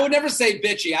 I would never say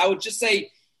bitchy. I would just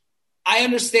say, I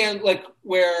understand like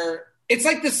where it's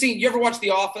like the scene. You ever watch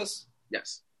The Office?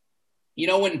 Yes. You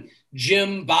know, when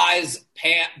Jim buys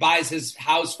his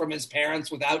house from his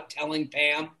parents without telling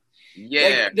Pam?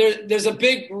 Yeah. Like, there's a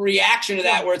big reaction to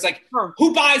that where it's like,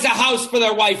 who buys a house for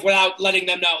their wife without letting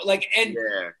them know? Like, and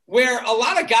where a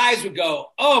lot of guys would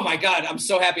go, oh my God, I'm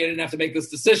so happy I didn't have to make this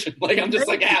decision. Like, I'm just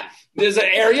like, there's an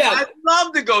area. I'd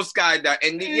love to go skydiving.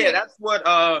 And that's what,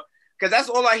 cause that's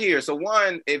all I hear. So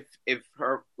one, if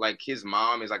her, like his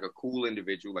mom is like a cool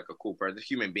individual, like a cool person,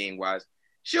 human being wise,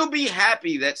 she'll be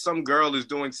happy that some girl is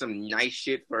doing some nice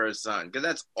shit for her son. Cause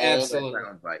that's all that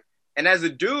sounds like. And as a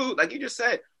dude, like you just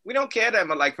said, we don't care that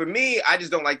much. Like for me, I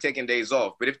just don't like taking days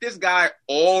off. But if this guy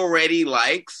already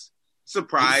likes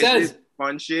surprises,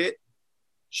 fun shit,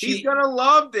 she's gonna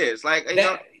love this. Like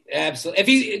absolutely.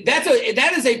 If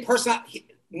that is a person.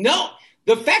 No,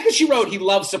 the fact that she wrote he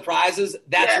loves surprises.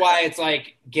 That's why it's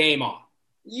like game on.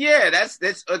 Yeah,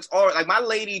 it's all like my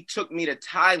lady took me to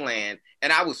Thailand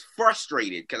and I was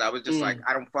frustrated because I was just like,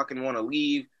 I don't fucking want to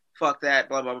leave. Fuck that,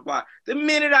 blah, blah, blah, blah. The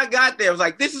minute I got there, I was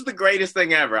like, this is the greatest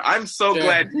thing ever. I'm so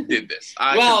glad you did this.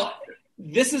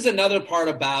 This is another part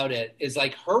about it is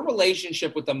like her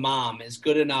relationship with the mom is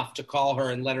good enough to call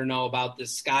her and let her know about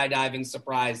this skydiving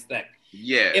surprise thing.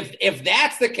 Yeah. If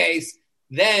that's the case,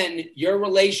 then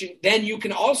you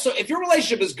can also, if your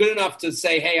relationship is good enough to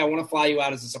say, hey, I want to fly you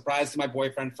out as a surprise to my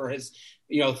boyfriend for his,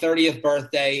 30th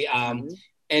birthday. And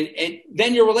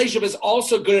then your relationship is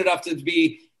also good enough to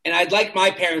be, and I'd like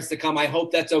my parents to come. I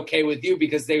hope that's okay with you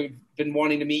because they've been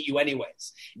wanting to meet you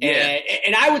anyways. Yeah.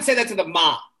 And I would say that to the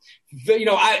mom.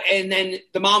 And then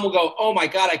the mom will go, oh my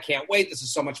God, I can't wait. This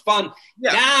is so much fun.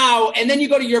 Yeah. Now, and then you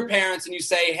go to your parents and you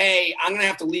say, hey, I'm going to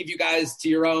have to leave you guys to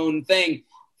your own thing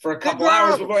for a couple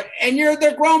hours before. And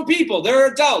they're grown people. They're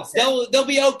adults. Yeah. They'll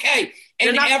be okay.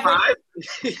 And they're not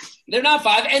 5. They're not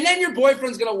 5. And then your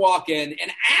boyfriend's going to walk in.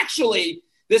 And actually,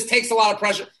 this takes a lot of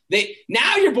pressure.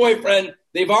 Now your boyfriend,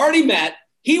 they've already met.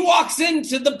 He walks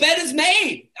into the bed is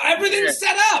made. Everything's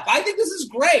set up. I think this is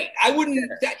great. I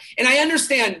wouldn't, and I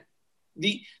understand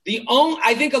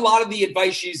I think a lot of the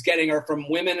advice she's getting are from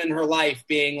women in her life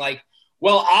being like,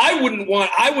 well, I would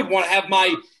want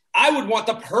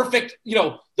the perfect,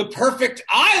 the perfect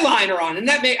eyeliner on. And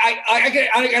that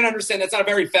I can understand that's not a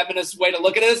very feminist way to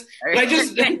look at this, but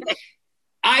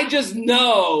I just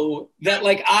know that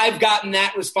like I've gotten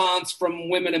that response from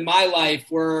women in my life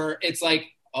where it's like,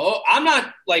 oh, I'm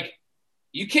not like,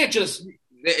 you can't just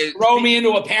throw me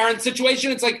into a parent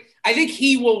situation. It's like, I think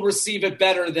he will receive it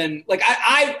better than like,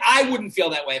 I wouldn't feel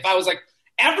that way. If I was like,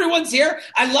 everyone's here.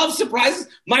 I love surprises.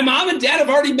 My mom and dad have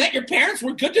already met your parents.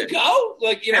 We're good to go.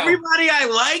 Like, everybody I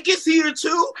like is here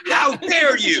too. How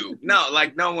dare you? No,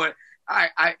 like no one,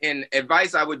 and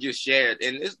advice I would just share,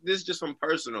 and this is just from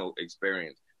personal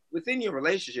experience. Within your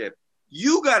relationship,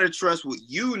 you got to trust what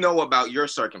you know about your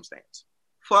circumstance.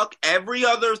 Fuck every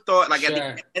other thought. Like at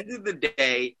the end of the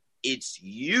day, it's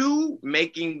you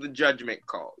making the judgment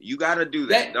call. You got to do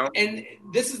that. And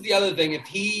this is the other thing. If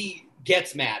he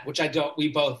gets mad, which we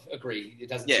both agree, it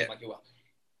doesn't seem like he will.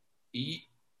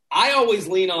 I always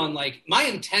lean on like my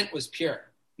intent was pure.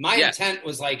 My intent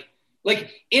was like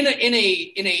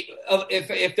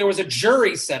if there was a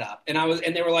jury set up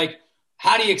and they were like,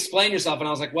 how do you explain yourself? And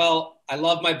I was like, well, I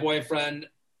love my boyfriend.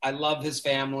 I love his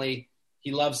family.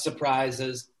 He loves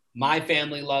surprises. My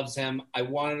family loves him. I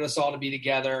wanted us all to be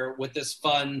together with this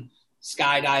fun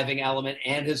skydiving element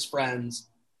and his friends.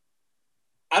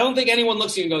 I don't think anyone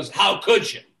looks at you and goes, how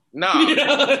could you? No,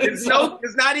 there's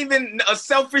not even a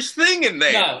selfish thing in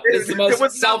there. No, it's the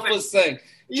most selfless thing.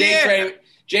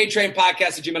 JTrain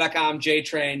Podcast at gmail.com,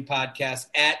 JTrain Podcast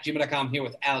at gmail.com, here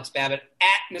with Alex Babbitt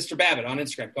at Mr. Babbitt on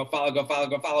Instagram. Go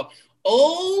follow.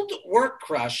 Old work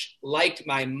crush liked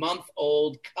my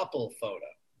month-old couple photo.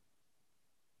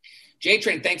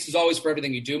 J-Train, thanks as always for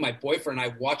everything you do. My boyfriend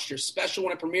and I watched your special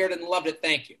when it premiered and loved it.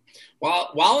 Thank you.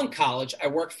 While in college, I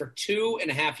worked for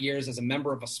 2.5 years as a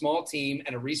member of a small team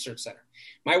at a research center.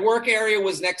 My work area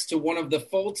was next to one of the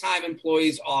full-time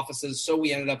employees' offices, so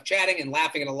we ended up chatting and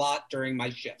laughing a lot during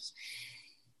my shifts.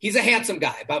 He's a handsome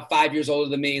guy, about 5 years older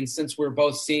than me, and since we were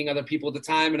both seeing other people at the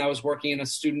time and I was working in a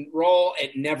student role,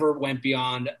 it never went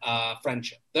beyond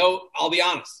friendship. Though, I'll be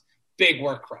honest, big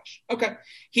work crush. Okay.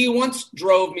 He once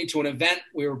drove me to an event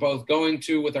we were both going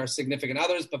to with our significant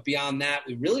others, but beyond that,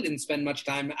 we really didn't spend much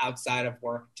time outside of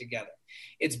work together.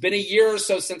 It's been a year or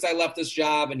so since I left this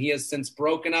job, and he has since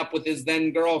broken up with his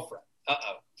then girlfriend.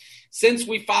 Since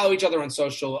we follow each other on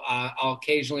social, I'll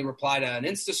occasionally reply to an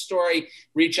Insta story,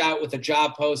 reach out with a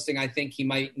job posting I think he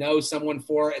might know someone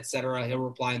for, etc. He'll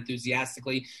reply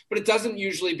enthusiastically, but it doesn't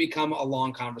usually become a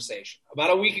long conversation. About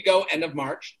a week ago, end of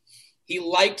March, he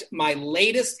liked my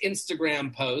latest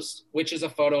Instagram post, which is a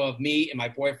photo of me and my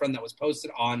boyfriend that was posted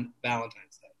on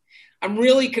Valentine's Day. I'm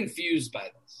really confused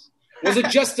by this. Was it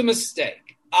just a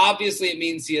mistake? Obviously, it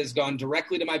means he has gone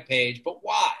directly to my page, but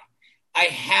why? I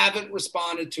haven't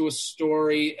responded to a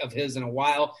story of his in a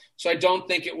while, so I don't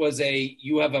think it was a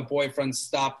 "you have a boyfriend,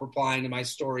 stop replying to my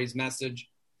stories" message.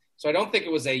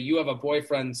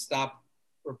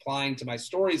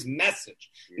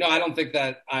 No, I don't think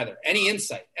that either. Any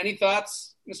insight? Any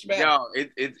thoughts, Mr. Bad?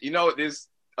 No, there's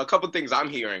a couple things I'm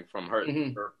hearing from her.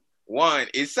 Mm-hmm. One,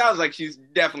 it sounds like she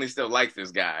definitely still likes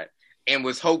this guy and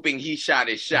was hoping he shot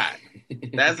his shot.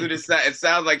 That's what it sounds. It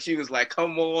sounds like she was like,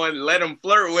 "Come on, let him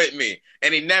flirt with me,"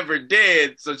 and he never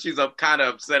did. So she's kind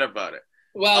of upset about it.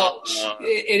 Well,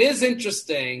 it is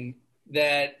interesting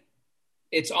that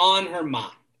it's on her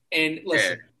mind. And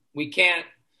listen,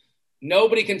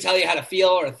 nobody can tell you how to feel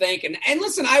or think. And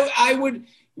listen,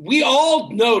 we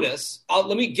all notice.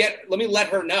 Let me let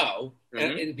her know,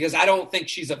 because I don't think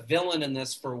she's a villain in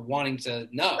this for wanting to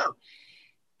know. No.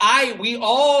 We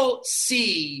all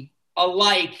see a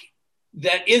like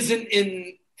that isn't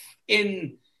in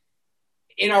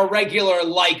our regular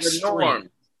like stream.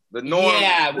 The norm.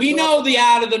 Yeah, we know the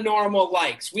out of the normal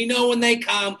likes. We know when they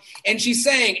come. And she's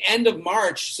saying end of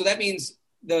March, so that means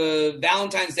the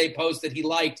Valentine's Day post that he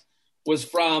liked was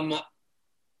from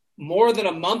more than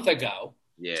a month ago.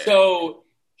 Yeah. So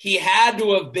he had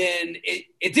to have been,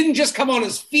 it didn't just come on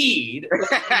his feed.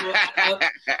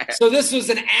 So this was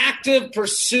an active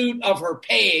pursuit of her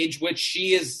page, which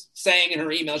she is saying in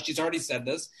her email. She's already said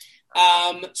this.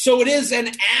 So it is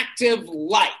an active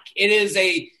like. It is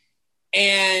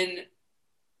and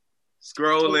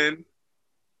scrolling.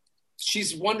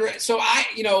 She's wondering. So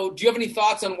do you have any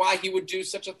thoughts on why he would do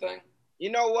such a thing? You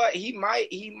know what? He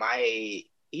might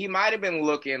have been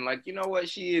looking like, you know what?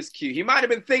 She is cute. He might have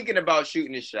been thinking about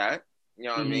shooting his shot. You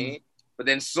know what I mean? But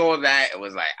then saw that and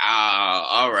was like,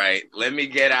 all right, let me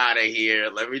get out of here.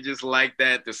 Let me just like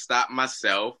that to stop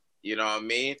myself. You know what I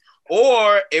mean?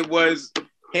 Or it was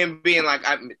him being like,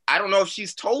 I don't know if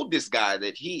she's told this guy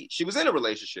that she was in a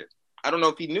relationship. I don't know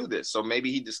if he knew this. So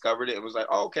maybe he discovered it and was like,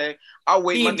 oh, okay, I'll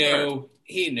wait my turn.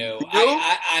 He knew.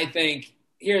 I think,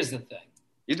 here's the thing.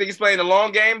 You think he's playing the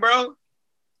long game, bro?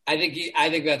 I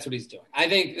think that's what he's doing. I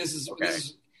think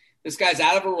this guy's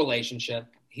out of a relationship.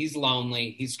 He's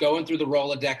lonely. He's going through the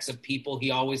Rolodex of people he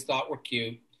always thought were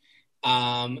cute.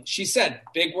 She said,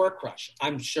 big work crush.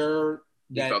 I'm sure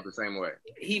that he felt the same way.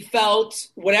 He felt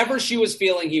whatever she was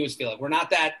feeling, he was feeling. We're not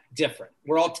that different.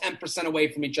 We're all 10%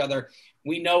 away from each other.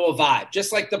 We know a vibe,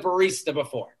 just like the barista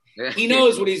before. He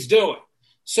knows what he's doing.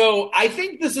 So I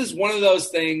think this is one of those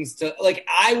things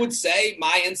I would say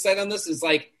my insight on this is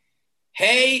like,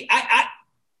 hey, I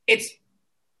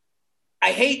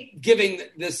hate giving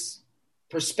this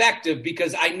perspective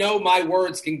because I know my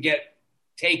words can get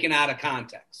taken out of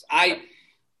context. I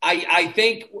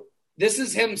think this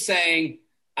is him saying,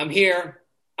 I'm here,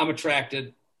 I'm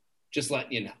attracted, just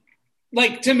letting you know.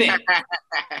 Like, to me.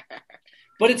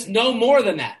 But it's no more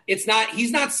than that. He's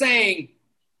not saying,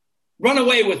 run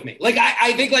away with me. Like,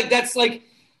 I think like that's like,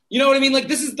 you know what I mean? Like,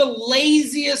 this is the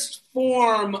laziest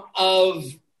form of,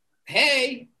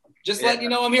 hey, just letting you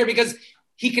know I'm here, because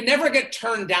he can never get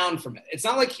turned down from it. It's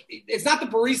not the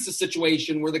barista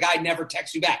situation where the guy never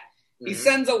texts you back. He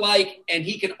sends a like, and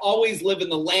he can always live in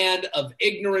the land of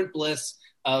ignorant bliss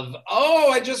of,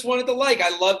 I just wanted to like.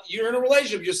 I love you're in a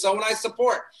relationship. You're someone I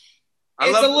support. I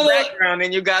love the background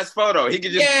in you guys' photo. He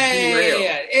could just be real.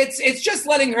 Yeah. It's just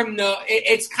letting him know.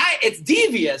 It's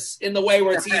devious in the way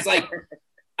where he's like,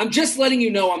 I'm just letting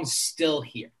you know I'm still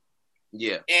here.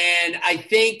 Yeah. And I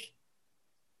think,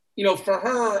 for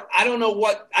her, I don't know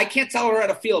I can't tell her how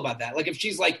to feel about that. Like, if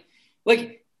she's like,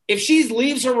 if she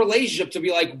leaves her relationship to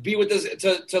be with this,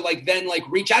 to then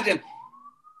reach out to him,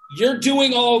 you're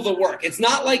doing all the work. It's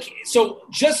not like, so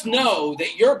just know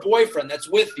that your boyfriend that's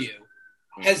with you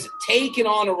has taken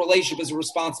on a relationship as a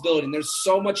responsibility. And there's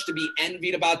so much to be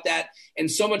envied about that and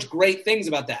so much great things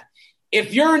about that.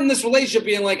 If you're in this relationship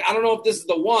being like, I don't know if this is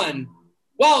the one,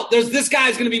 well, there's this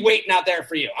guy's going to be waiting out there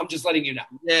for you. I'm just letting you know.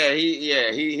 Yeah,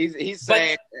 he's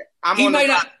saying, I'm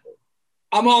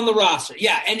on the roster.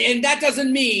 Yeah, and that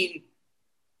doesn't mean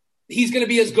he's going to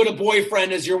be as good a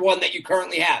boyfriend as your one that you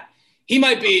currently have. He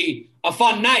might be a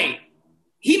fun night.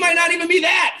 He might not even be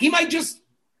that. He might just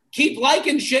keep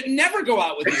liking shit and never go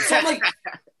out with you. So I'm like,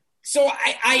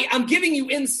 I'm giving you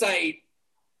insight,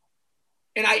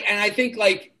 and I think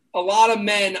like a lot of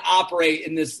men operate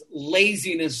in this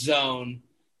laziness zone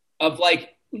of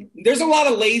like, there's a lot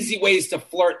of lazy ways to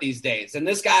flirt these days. And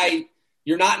this guy,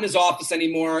 you're not in his office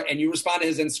anymore, and you respond to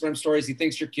his Instagram stories. He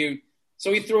thinks you're cute,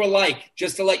 so he threw a like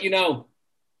just to let you know.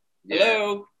 Yeah.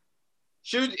 Hello.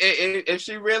 If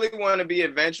she really want to be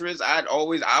adventurous, I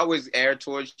always err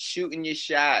towards shooting your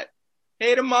shot.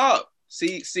 Hit him up.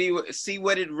 See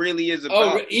what it really is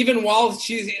about. Oh, even while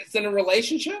she's in a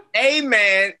relationship? Hey,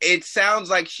 man, it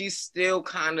sounds like she's still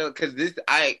kind of, because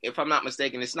if I'm not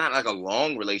mistaken, it's not like a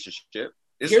long relationship.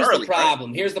 It's Here's early, the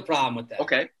problem. Right? Here's the problem with that.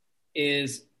 Okay.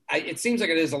 It seems like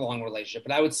it is a long relationship,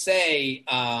 but I would say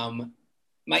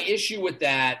my issue with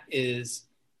that is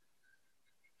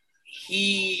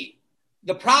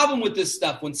the problem with this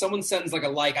stuff, when someone sends like a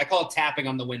like, I call it tapping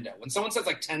on the window. When someone sends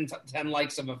like 10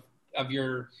 likes of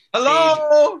your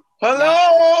hello,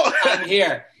 I'm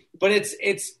here. But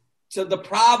it's so the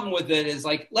problem with it is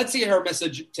like, let's see her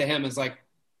message to him is like,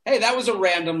 hey, that was a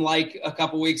random like a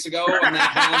couple weeks ago. On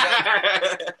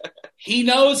that he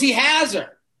knows he has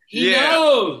her. He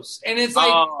knows. And it's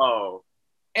like,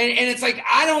 and it's like,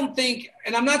 I don't think,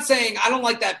 and I'm not saying I don't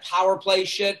like that power play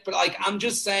shit, but like, I'm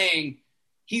just saying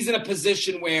he's in a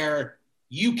position where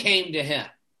you came to him.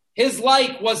 His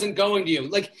like wasn't going to you.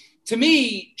 Like, to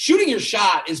me, shooting your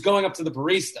shot is going up to the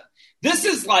barista. This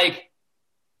is like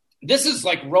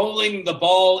rolling the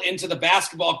ball into the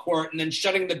basketball court and then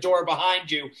shutting the door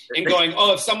behind you and going,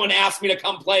 oh, if someone asks me to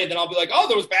come play, then I'll be like, oh,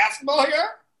 there was basketball here?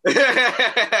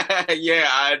 Yeah,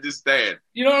 I understand.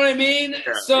 You know what I mean?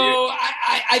 Yeah, so yeah.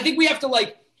 I think we have to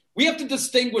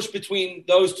distinguish between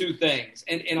those two things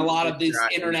in a lot of this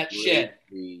internet shit.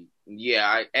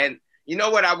 Yeah, and you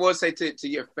know what I will say to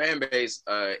your fan base,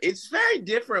 it's very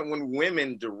different when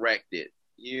women direct it.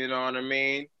 You know what I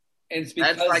mean? And it's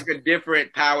because, that's like a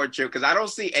different power trip, because I don't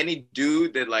see any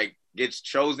dude that like gets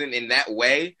chosen in that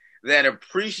way that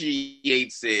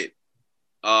appreciates it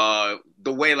the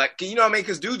way, like, you know what I mean?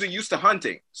 Because dudes are used to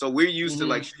hunting, so we're used to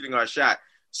like shooting our shot.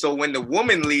 So when the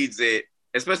woman leads it,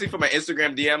 especially from an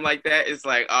Instagram DM like that, it's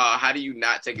like, how do you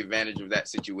not take advantage of that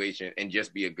situation and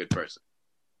just be a good person?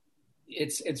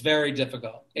 It's very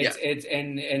difficult. These are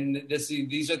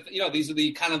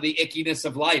the kind of the ickiness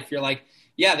of life. You're like,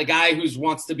 yeah, the guy who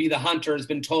wants to be the hunter has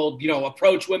been told,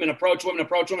 approach women. And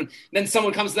then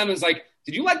someone comes to them and is like,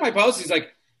 did you like my post? He's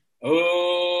like,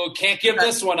 oh, can't give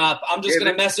this one up. I'm just going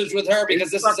to message with her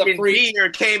because this is a free. Deer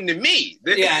came to me.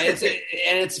 Yeah,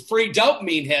 it's free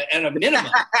dopamine hit at a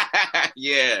minimum.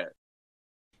 Yeah.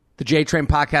 The J Train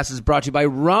podcast is brought to you by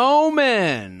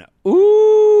Roman.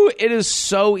 Ooh, it is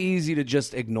so easy to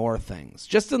just ignore things,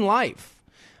 just in life.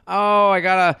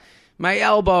 Oh, my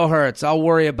elbow hurts. I'll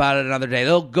worry about it another day.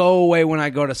 They'll go away when I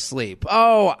go to sleep.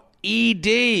 Oh,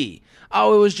 ED.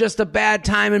 Oh, it was just a bad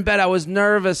time in bed. I was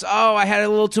nervous. Oh, I had a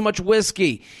little too much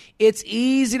whiskey. It's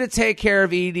easy to take care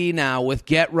of ED now with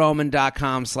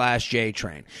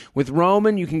GetRoman.com/JTrain. With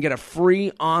Roman, you can get a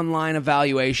free online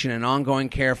evaluation and ongoing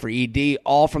care for ED,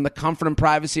 all from the comfort and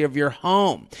privacy of your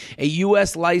home. A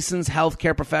U.S. licensed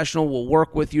healthcare professional will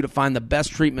work with you to find the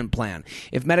best treatment plan.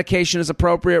 If medication is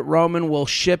appropriate, Roman will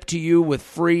ship to you with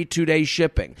free 2-day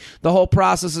shipping. The whole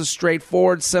process is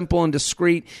straightforward, simple, and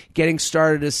discreet. Getting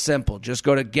started is simple. Just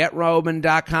go to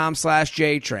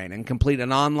GetRoman.com/JTrain and complete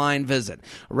an online visit.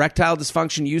 Erectile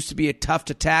dysfunction used to be tough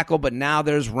to tackle, but now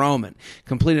there's Roman.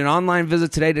 Complete an online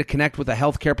visit today to connect with a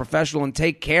healthcare professional and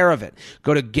take care of it.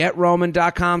 Go to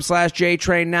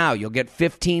GetRoman.com/JTrain now. You'll get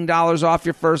 $15 off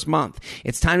your first month.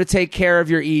 It's time to take care of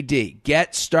your ED.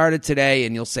 Get started today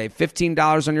and you'll save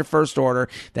 $15 on your first order.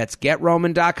 That's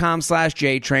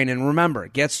GetRoman.com/JTrain. And remember,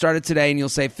 get started today and you'll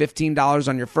save $15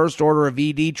 on your first order of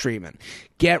ED treatment.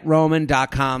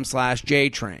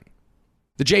 GetRoman.com/JTrain.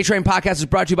 The J-Train podcast is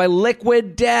brought to you by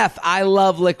Liquid Death. I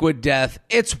love Liquid Death.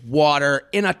 It's water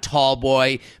in a tall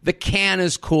boy. The can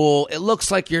is cool. It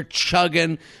looks like you're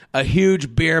chugging a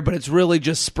huge beer, but it's really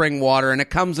just spring water, and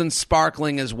it comes in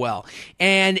sparkling as well.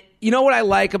 And you know what I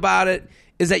like about it?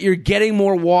 Is that you're getting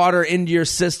more water into your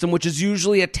system, which is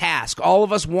usually a task. All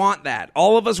of us want that.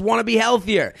 All of us want to be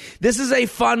healthier. This is a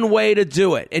fun way to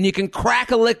do it. And you can crack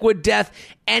a Liquid Death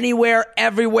anywhere,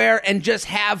 everywhere, and just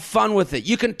have fun with it.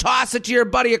 You can toss it to your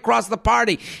buddy across the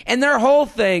party. And their whole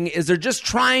thing is they're just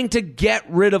trying to get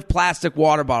rid of plastic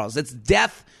water bottles. It's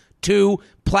death to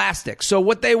plastic. So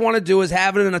what they want to do is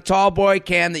have it in a tall boy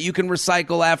can that you can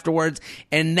recycle afterwards,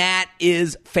 and that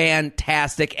is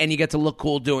fantastic, and you get to look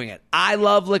cool doing it. I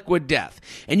love Liquid Death,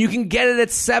 and you can get it at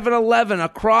 7-Eleven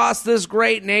across this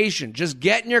great nation. Just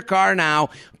get in your car now,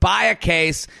 buy a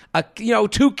case,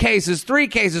 2 cases, 3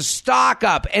 cases, stock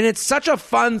up, and it's such a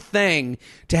fun thing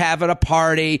to have at a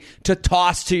party, to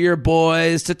toss to your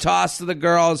boys, to toss to the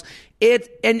girls.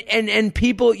 And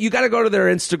people, you got to go to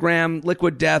their Instagram,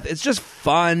 Liquid Death. It's just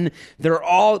fun. They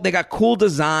got cool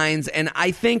designs, and I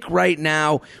think right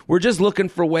now we're just looking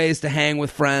for ways to hang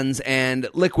with friends, and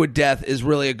Liquid Death is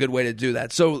really a good way to do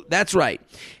that. So that's right.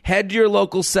 Head to your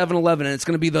local 7-Eleven, and it's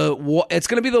going to be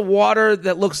the water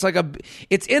that looks like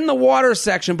it's in the water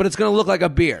section, but it's going to look like a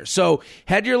beer. So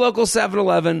head to your local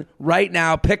 7-Eleven right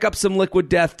now. Pick up some Liquid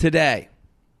Death today.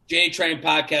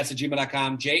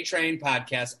 JTrainPodcast@gmail.com.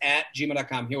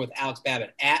 JTrainPodcast@gmail.com. Here with Alex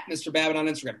Babbitt at Mr. Babbitt on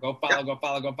Instagram. Go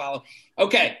follow.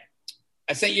 Okay.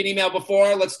 I sent you an email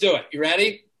before. Let's do it. You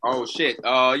ready? Oh, shit.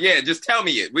 Yeah, just tell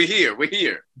me it. We're here.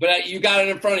 But you got it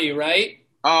in front of you, right?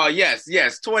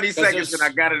 Yes. 20 seconds and I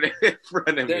got it in front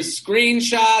of me. There's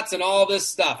screenshots and all this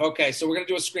stuff. Okay, so we're going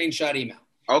to do a screenshot email.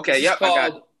 Okay, yep. I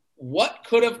got it. What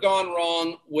could have gone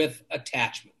wrong with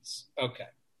attachments? Okay.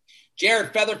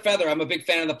 Jared, Feather, I'm a big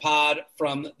fan of the pod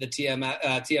from the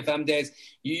TFM days.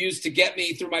 You used to get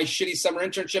me through my shitty summer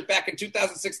internship back in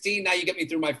 2016. Now you get me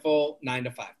through my full 9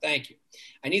 to 5. Thank you.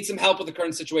 I need some help with the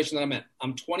current situation that I'm in.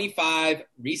 I'm 25,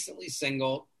 recently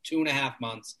single, 2.5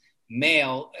 months,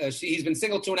 male. He's been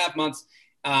single 2.5 months,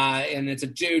 and it's a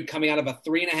dude coming out of a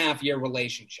 3.5-year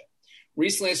relationship.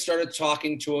 Recently, I started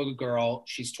talking to a girl.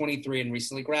 She's 23 and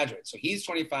recently graduated. So he's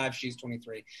 25, she's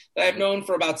 23. That I've known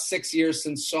for about 6 years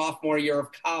since sophomore year of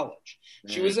college.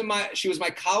 Mm-hmm. She was my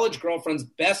college girlfriend's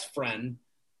best friend,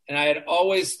 and I had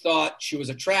always thought she was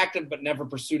attractive, but never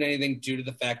pursued anything due to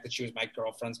the fact that she was my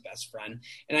girlfriend's best friend.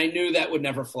 And I knew that would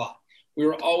never fly. We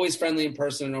were always friendly in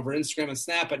person and over Instagram and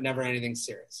Snap, but never anything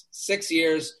serious. 6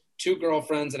 years. 2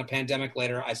 girlfriends, and a pandemic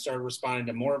later, I started responding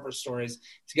to more of her stories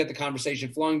to get the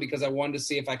conversation flowing because I wanted to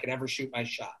see if I could ever shoot my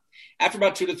shot. After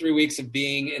about 2 to 3 weeks of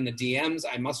being in the DMs,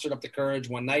 I mustered up the courage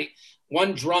one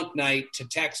drunk night, to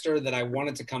text her that I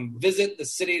wanted to come visit the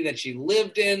city that she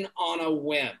lived in on a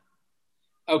whim.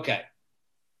 Okay,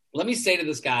 let me say to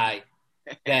this guy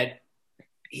that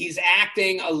he's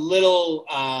acting a little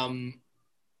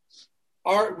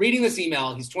reading this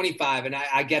email, he's 25, and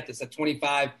I get this. At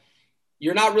 25,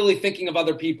 you're not really thinking of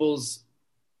other people's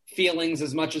feelings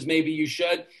as much as maybe you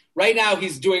should. Right now,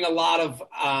 he's doing a lot of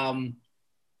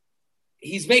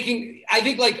he's like,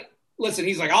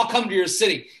 I'll come to your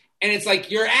city. And it's like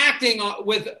you're acting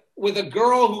with a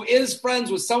girl who is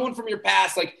friends with someone from your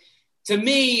past. Like, to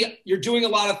me, you're doing a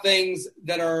lot of things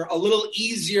that are a little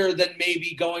easier than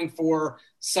maybe going for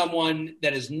someone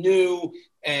that is new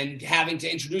and having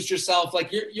to introduce yourself.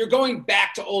 Like, you're going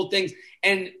back to old things,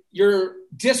 and you're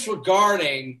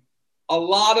disregarding a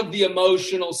lot of the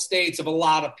emotional states of a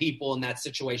lot of people in that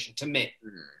situation, to me.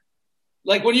 Mm-hmm.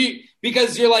 Like,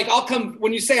 because you're like, I'll come,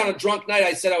 when you say on a drunk night,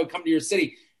 I said I would come to your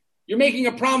city, you're making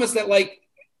a promise that, like,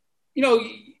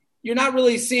 you're not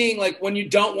really seeing, like, when you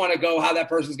don't want to go, how that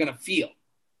person's going to feel.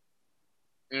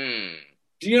 Mm.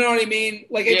 Do you know what I mean?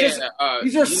 Like,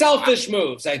 these are selfish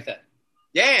moves, I think.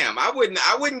 Damn, I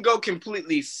wouldn't go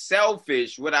completely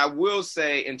selfish. What I will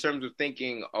say in terms of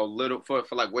thinking a little for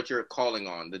like what you're calling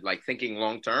on, like thinking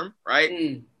long term, right?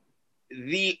 Mm.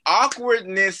 The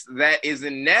awkwardness that is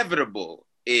inevitable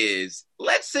is,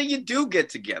 let's say you do get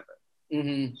together.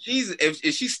 Mm-hmm.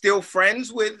 Is she still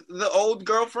friends with the old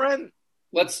girlfriend?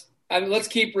 Let's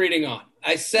keep reading on.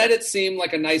 I said it seemed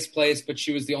like a nice place, but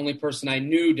she was the only person I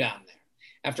knew down there.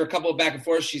 After a couple of back and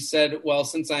forth, she said, well,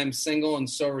 since I'm single and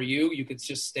so are you could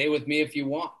just stay with me if you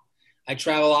want. I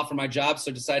travel a lot for my job,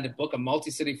 so decided to book a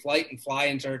multi-city flight and fly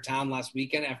into her town last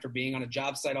weekend after being on a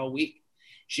job site all week.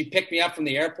 She picked me up from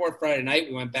the airport Friday night.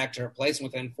 We went back to her place, and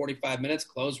within 45 minutes,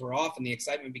 clothes were off, and the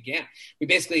excitement began. We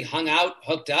basically hung out,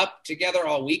 hooked up together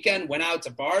all weekend, went out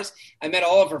to bars. I met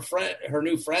all of her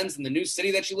new friends in the new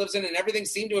city that she lives in, and everything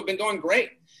seemed to have been going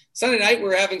great. Sunday night, we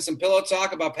were having some pillow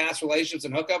talk about past relationships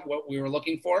and hookup, what we were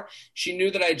looking for. She knew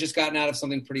that I had just gotten out of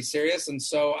something pretty serious, and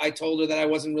so I told her that I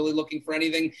wasn't really looking for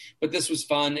anything, but this was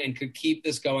fun and could keep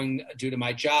this going due to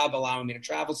my job, allowing me to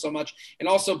travel so much, and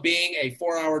also being a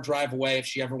 4-hour drive away if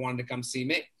she ever wanted to come see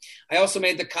me. I also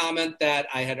made the comment that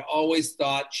I had always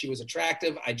thought she was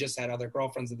attractive. I just had other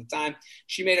girlfriends at the time.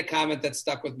 She made a comment that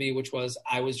stuck with me, which was,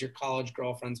 I was your college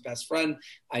girlfriend's best friend.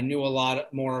 I knew a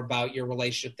lot more about your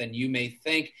relationship than you may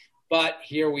think. But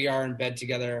here we are in bed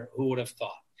together. Who would have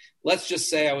thought? Let's just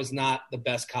say I was not the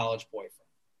best college boyfriend.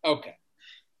 Okay.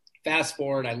 Fast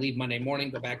forward, I leave Monday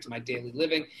morning, go back to my daily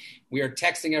living. We are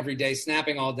texting every day,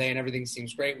 snapping all day, and everything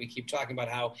seems great. We keep talking about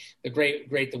how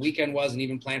great the weekend was, and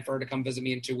even plan for her to come visit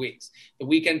me in 2 weeks. The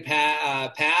weekend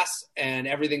passed, and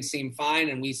everything seemed fine,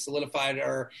 and we solidified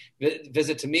our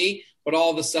visit to me. But all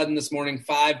of a sudden this morning,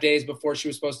 5 days before she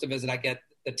was supposed to visit, I get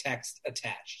the text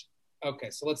attached.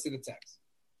 Okay, so let's see the text.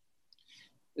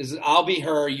 This is, I'll be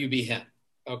her, you be him.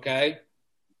 Okay?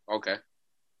 Okay.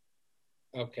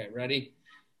 Okay, ready?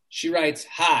 She writes,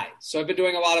 hi. So I've been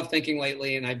doing a lot of thinking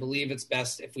lately, and I believe it's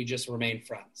best if we just remain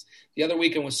friends. The other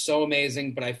weekend was so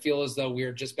amazing, but I feel as though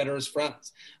we're just better as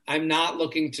friends. I'm not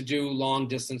looking to do long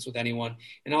distance with anyone.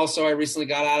 And also, I recently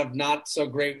got out of not so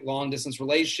great long distance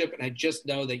relationship, and I just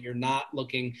know that you're not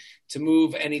looking to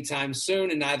move anytime soon,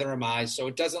 and neither am I. So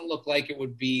it doesn't look like it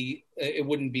wouldn't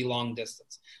be long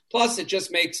distance. Plus, it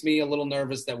just makes me a little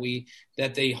nervous that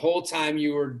the whole time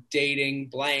you were dating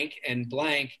blank and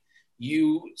blank,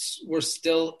 you were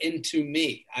still into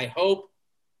me. I hope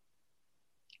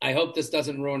this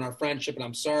doesn't ruin our friendship, and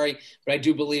I'm sorry, but I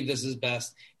do believe this is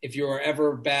best. If you are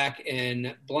ever back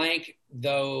in blank,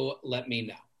 though, let me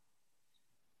know.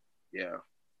 Yeah.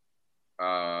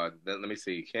 Let me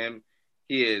see. Kim,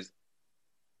 he is,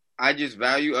 I just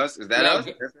value us. Is that us?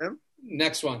 That's him?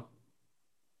 Next one.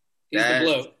 He's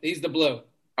the blue.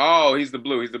 Oh, he's the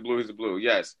blue.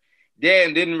 Yes.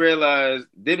 Damn, didn't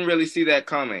really see that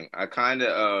coming. I kind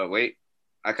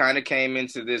of came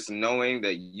into this knowing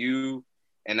that you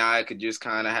and I could just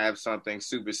kind of have something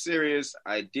super serious.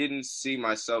 I didn't see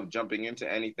myself jumping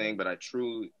into anything, but I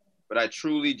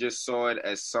truly just saw it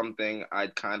as something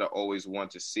I'd kind of always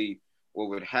want to see what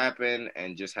would happen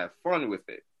and just have fun with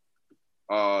it.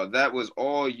 That was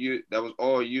all you,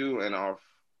 and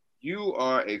you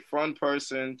are a fun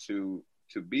person to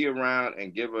be around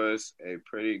and give us a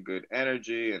pretty good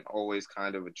energy and always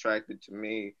kind of attracted to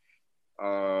me.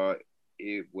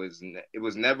 It was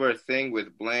never a thing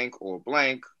with blank or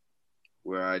blank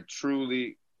where I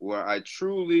truly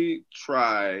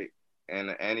try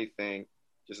and anything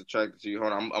just attracted to you.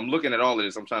 Hold on, I'm looking at all of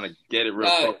this. I'm trying to get it real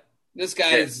quick. This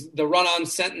guy is the run-on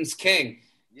sentence king.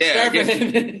 Yeah,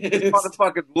 this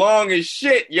motherfucker's long as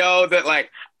shit, yo. That like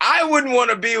I wouldn't want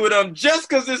to be with him just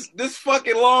because this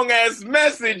fucking long ass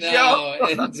message, yo.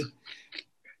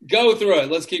 Go through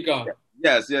it. Let's keep going.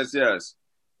 Yes.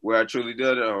 Where I truly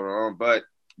did it,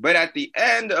 but at the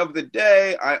end of the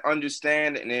day, I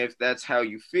understand, and if that's how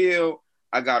you feel,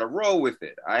 I gotta roll with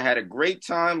it. I had a great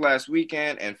time last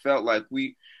weekend and felt like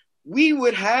we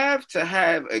would have to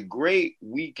have a great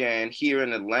weekend here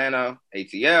in Atlanta,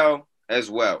 ATL. As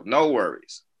well. No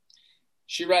worries.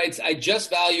 She writes, I just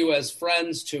value as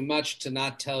friends too much to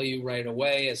not tell you right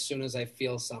away as soon as I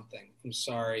feel something. I'm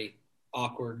sorry.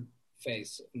 Awkward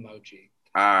face emoji.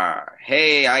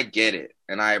 Hey, I get it.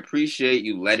 And I appreciate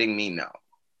you letting me know.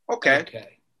 Okay.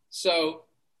 So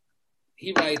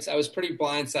he writes, I was pretty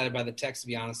blindsided by the text, to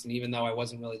be honest. And even though I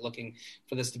wasn't really looking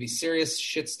for this to be serious,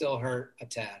 shit still hurt a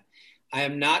tad. I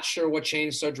am not sure what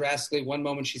changed so drastically. One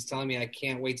moment she's telling me I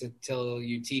can't wait till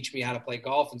you teach me how to play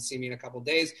golf and see me in a couple of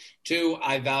days. 2,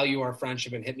 I value our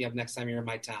friendship and hit me up next time you're in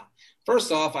my town.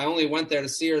 First off, I only went there to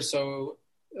see her, so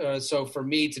for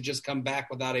me to just come back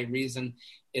without a reason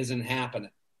isn't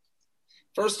happening.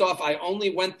 First off, I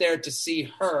only went there to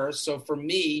see her, so for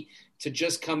me to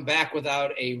just come back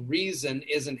without a reason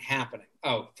isn't happening.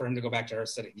 Oh, for him to go back to her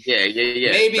city. Yeah.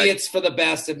 Maybe it's for the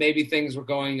best, and maybe things were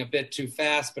going a bit too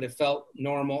fast, but it felt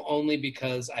normal only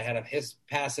because I had a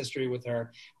past history with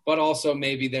her. But also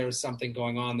maybe there was something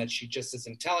going on that she just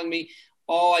isn't telling me.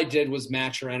 All I did was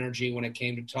match her energy when it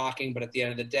came to talking, but at the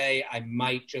end of the day, I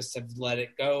might just have let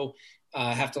it go,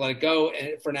 have to let it go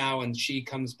for now, and she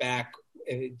comes back.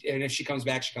 And if she comes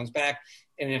back, she comes back.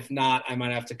 And if not, I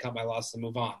might have to cut my losses and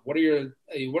move on. What are you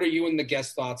and the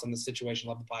guest thoughts on the situation?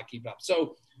 Love the pod, keep it up.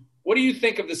 So what do you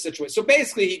think of the situation? So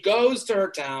basically he goes to her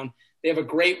town. They have a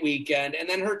great weekend. And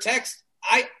then her text,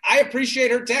 I appreciate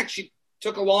her text. She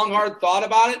took a long, hard thought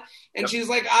about it. And she's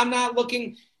like, I'm not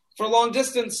looking for long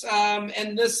distance.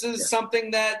 And this is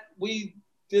something that we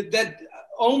did that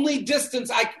only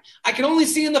distance. I can only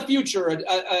see in the future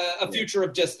a future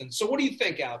of distance. So what do you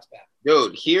think, Alex?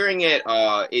 Dude, hearing it,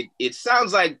 it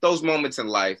sounds like those moments in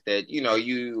life that,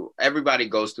 everybody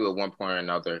goes through at one point or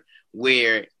another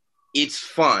where it's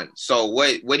fun. So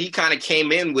what he kind of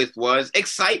came in with was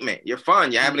excitement. You're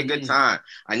fun. You're having a good time.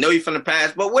 I know you from the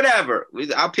past, but whatever.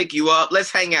 I'll pick you up.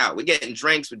 Let's hang out. We're getting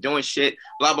drinks. We're doing shit.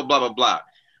 Blah, blah, blah, blah, blah.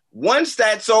 Once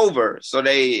that's over, so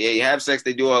they have sex,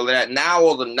 they do all of that. Now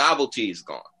all the novelty is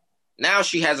gone. Now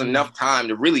she has enough time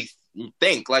to really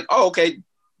think like, oh, okay,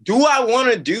 do I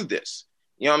want to do this?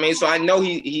 You know what I mean? So I know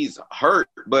he's hurt,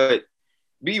 but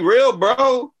be real,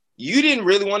 bro. You didn't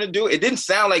really want to do it. It didn't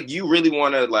sound like you really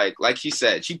want to, like she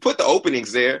said. She put the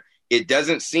openings there. It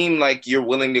doesn't seem like you're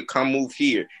willing to come move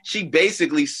here. She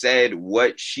basically said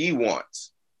what she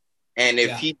wants. And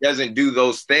if he doesn't do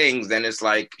those things, then it's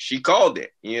like she called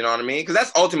it. You know what I mean? Because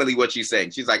that's ultimately what she's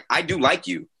saying. She's like, I do like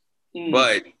you,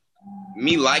 but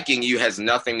me liking you has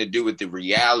nothing to do with the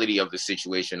reality of the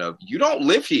situation of you don't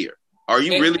live here. Are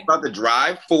you really about to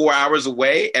drive 4 hours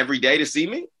away every day to see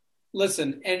me?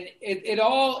 Listen, and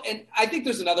and I think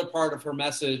there's another part of her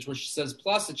message where she says,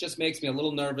 plus it just makes me a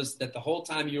little nervous that the whole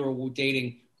time you were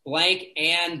dating blank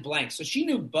and blank. So she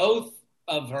knew both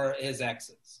of his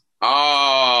exes.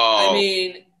 Oh. I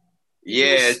mean,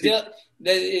 yeah.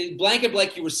 Blank and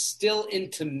blank, you were still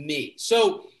into me.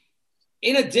 So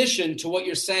in addition to what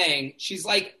you're saying, she's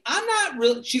like, I'm not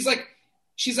really, she's like,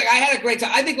 I had a great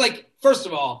time. I think, like, first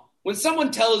of all, when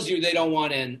someone tells you they don't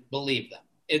want in, believe them.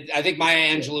 I think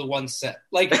Maya Angelou once said,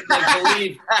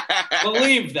 believe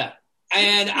them.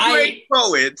 And great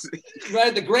poet.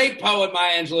 Right, the great poet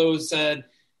Maya Angelou said,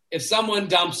 if someone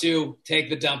dumps you, take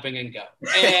the dumping and go.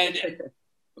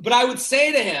 But I would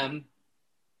say to him,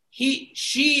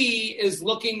 she is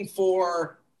looking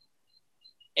for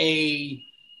a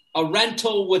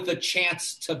rental with a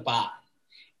chance to buy.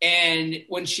 And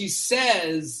when she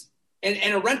says,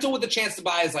 and a rental with a chance to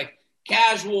buy is like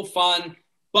casual, fun,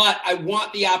 but I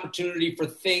want the opportunity for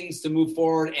things to move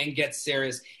forward and get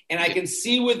serious. And I can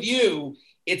see with you,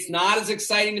 it's not as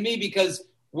exciting to me because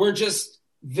we're just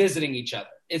visiting each other.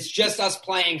 It's just us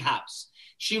playing house.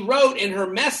 She wrote in her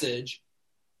message,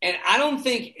 and I don't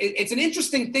think it's an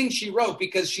interesting thing she wrote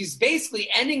because she's basically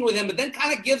ending with him, but then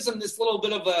kind of gives him this little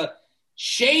bit of a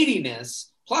shadiness.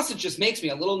 Plus, it just makes me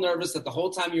a little nervous that the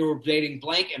whole time you were dating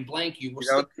blank and blank, you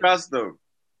don't trust them.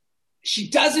 She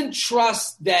doesn't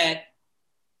trust that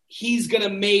he's going to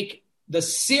make the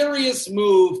serious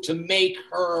move to make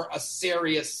her a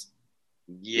serious,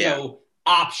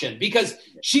 option. Because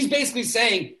she's basically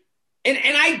saying, and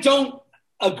I don't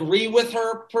agree with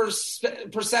her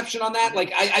perception on that.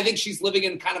 Like, I think she's living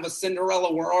in kind of a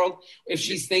Cinderella world if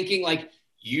she's thinking like,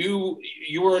 you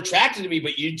were attracted to me,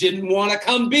 but you didn't want to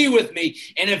come be with me.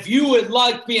 And if you had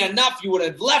liked me enough, you would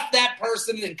have left that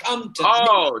person and come to me.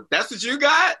 Oh, that's what you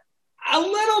got? A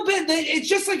little bit. It's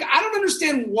just like, I don't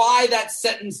understand why that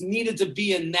sentence needed to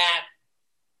be in that.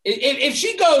 If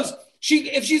she goes,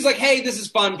 if she's like, hey, this is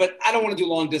fun, but I don't want to do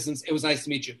long distance. It was nice to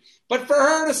meet you. But for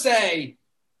her to say,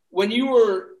 when you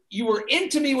were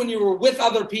into me when you were with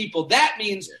other people, that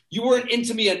means you weren't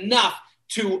into me enough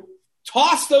to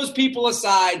toss those people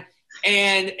aside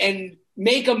and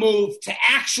make a move to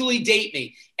actually date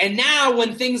me. And now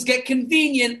when things get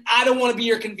convenient, I don't want to be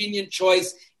your convenient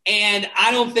choice. And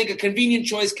I don't think a convenient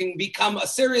choice can become a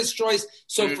serious choice.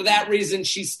 So for that reason,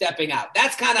 she's stepping out.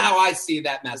 That's kind of how I see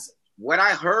that message. What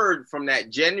I heard from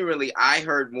that, genuinely, I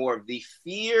heard more of the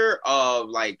fear of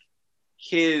like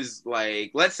his,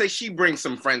 like, let's say she brings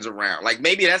some friends around. Like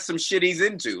maybe that's some shit he's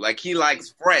into. Like he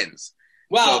likes friends.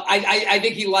 Well, so, I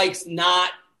think he likes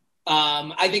not,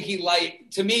 I think he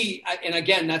to me, and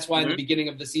again, that's why in the beginning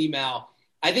of this email,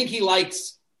 I think he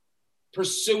likes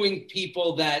pursuing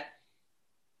people that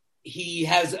he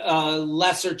has a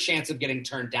lesser chance of getting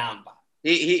turned down by.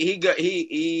 He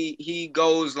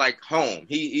goes like home.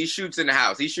 He shoots in the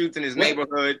house. He shoots in his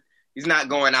neighborhood. He's not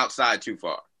going outside too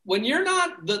far. When you're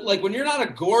not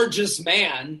a gorgeous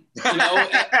man, you know.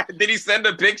 Did he send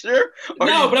a picture?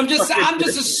 No, but I'm just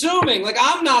assuming. Like,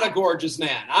 I'm not a gorgeous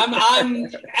man. I'm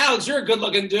Alex. You're a good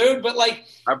looking dude, but like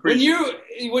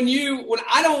when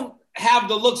I don't have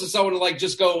the looks of someone to like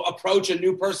just go approach a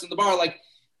new person at the bar. Like,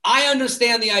 I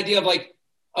understand the idea of like,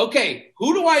 okay,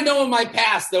 who do I know in my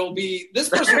past that will be this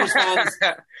person responds?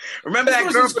 Remember that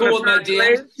girl from the first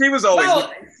grade? She was always.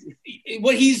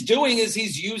 What he's doing is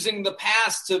he's using the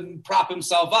past to prop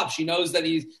himself up. She knows that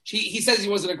he says he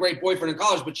wasn't a great boyfriend in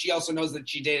college, but she also knows that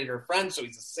she dated her friend, so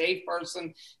he's a safe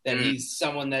person. That he's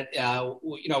someone that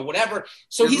whatever.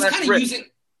 So he's kind of using.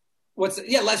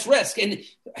 less risk. And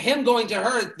him going to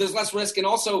her, there's less risk, and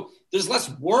also there's less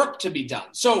work to be done.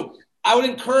 So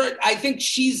I think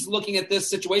she's looking at this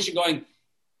situation going,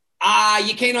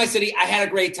 you came to my city, I had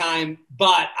a great time,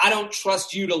 but I don't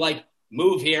trust you to like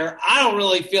move here. I don't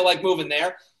really feel like moving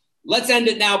there. Let's end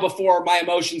it now before my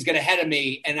emotions get ahead of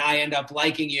me and I end up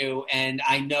liking you, and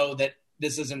I know that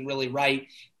this isn't really right.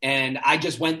 And I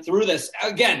just went through this.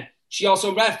 Again, she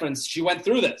also referenced she went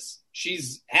through this.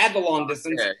 She's had the long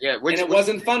distance, and it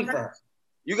wasn't fun for her.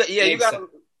 You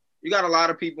got a lot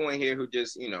of people in here who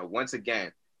just, once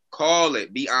again, call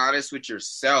it. Be honest with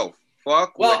yourself.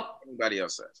 Fuck what anybody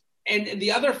else says. And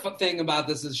the other thing about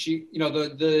this is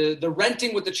the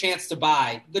renting with the chance to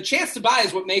buy. The chance to buy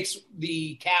is what makes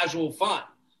the casual fun.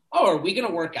 Oh, are we going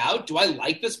to work out? Do I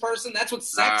like this person? That's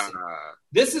what's sexy.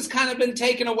 This has kind of been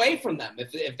taken away from them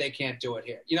if they can't do it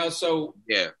here. So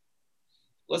yeah.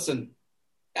 Listen,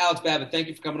 Alex Babbitt, thank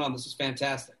you for coming on. This was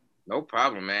fantastic. No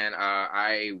problem, man.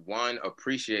 I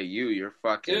appreciate you. You're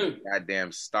fucking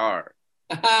goddamn star.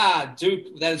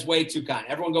 Duke, that is way too kind.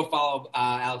 Everyone go follow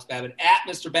Alex Babbitt at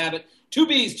Mr. Babbitt. 2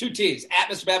 B's, 2 T's. At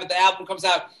Mr. Babbitt. The album comes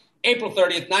out April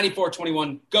 30th,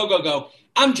 9421. Go, go, go.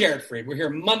 I'm Jared Freid. We're here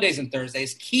Mondays and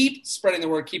Thursdays. Keep spreading the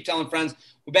word. Keep telling friends.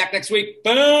 We're back next week.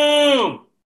 Boom!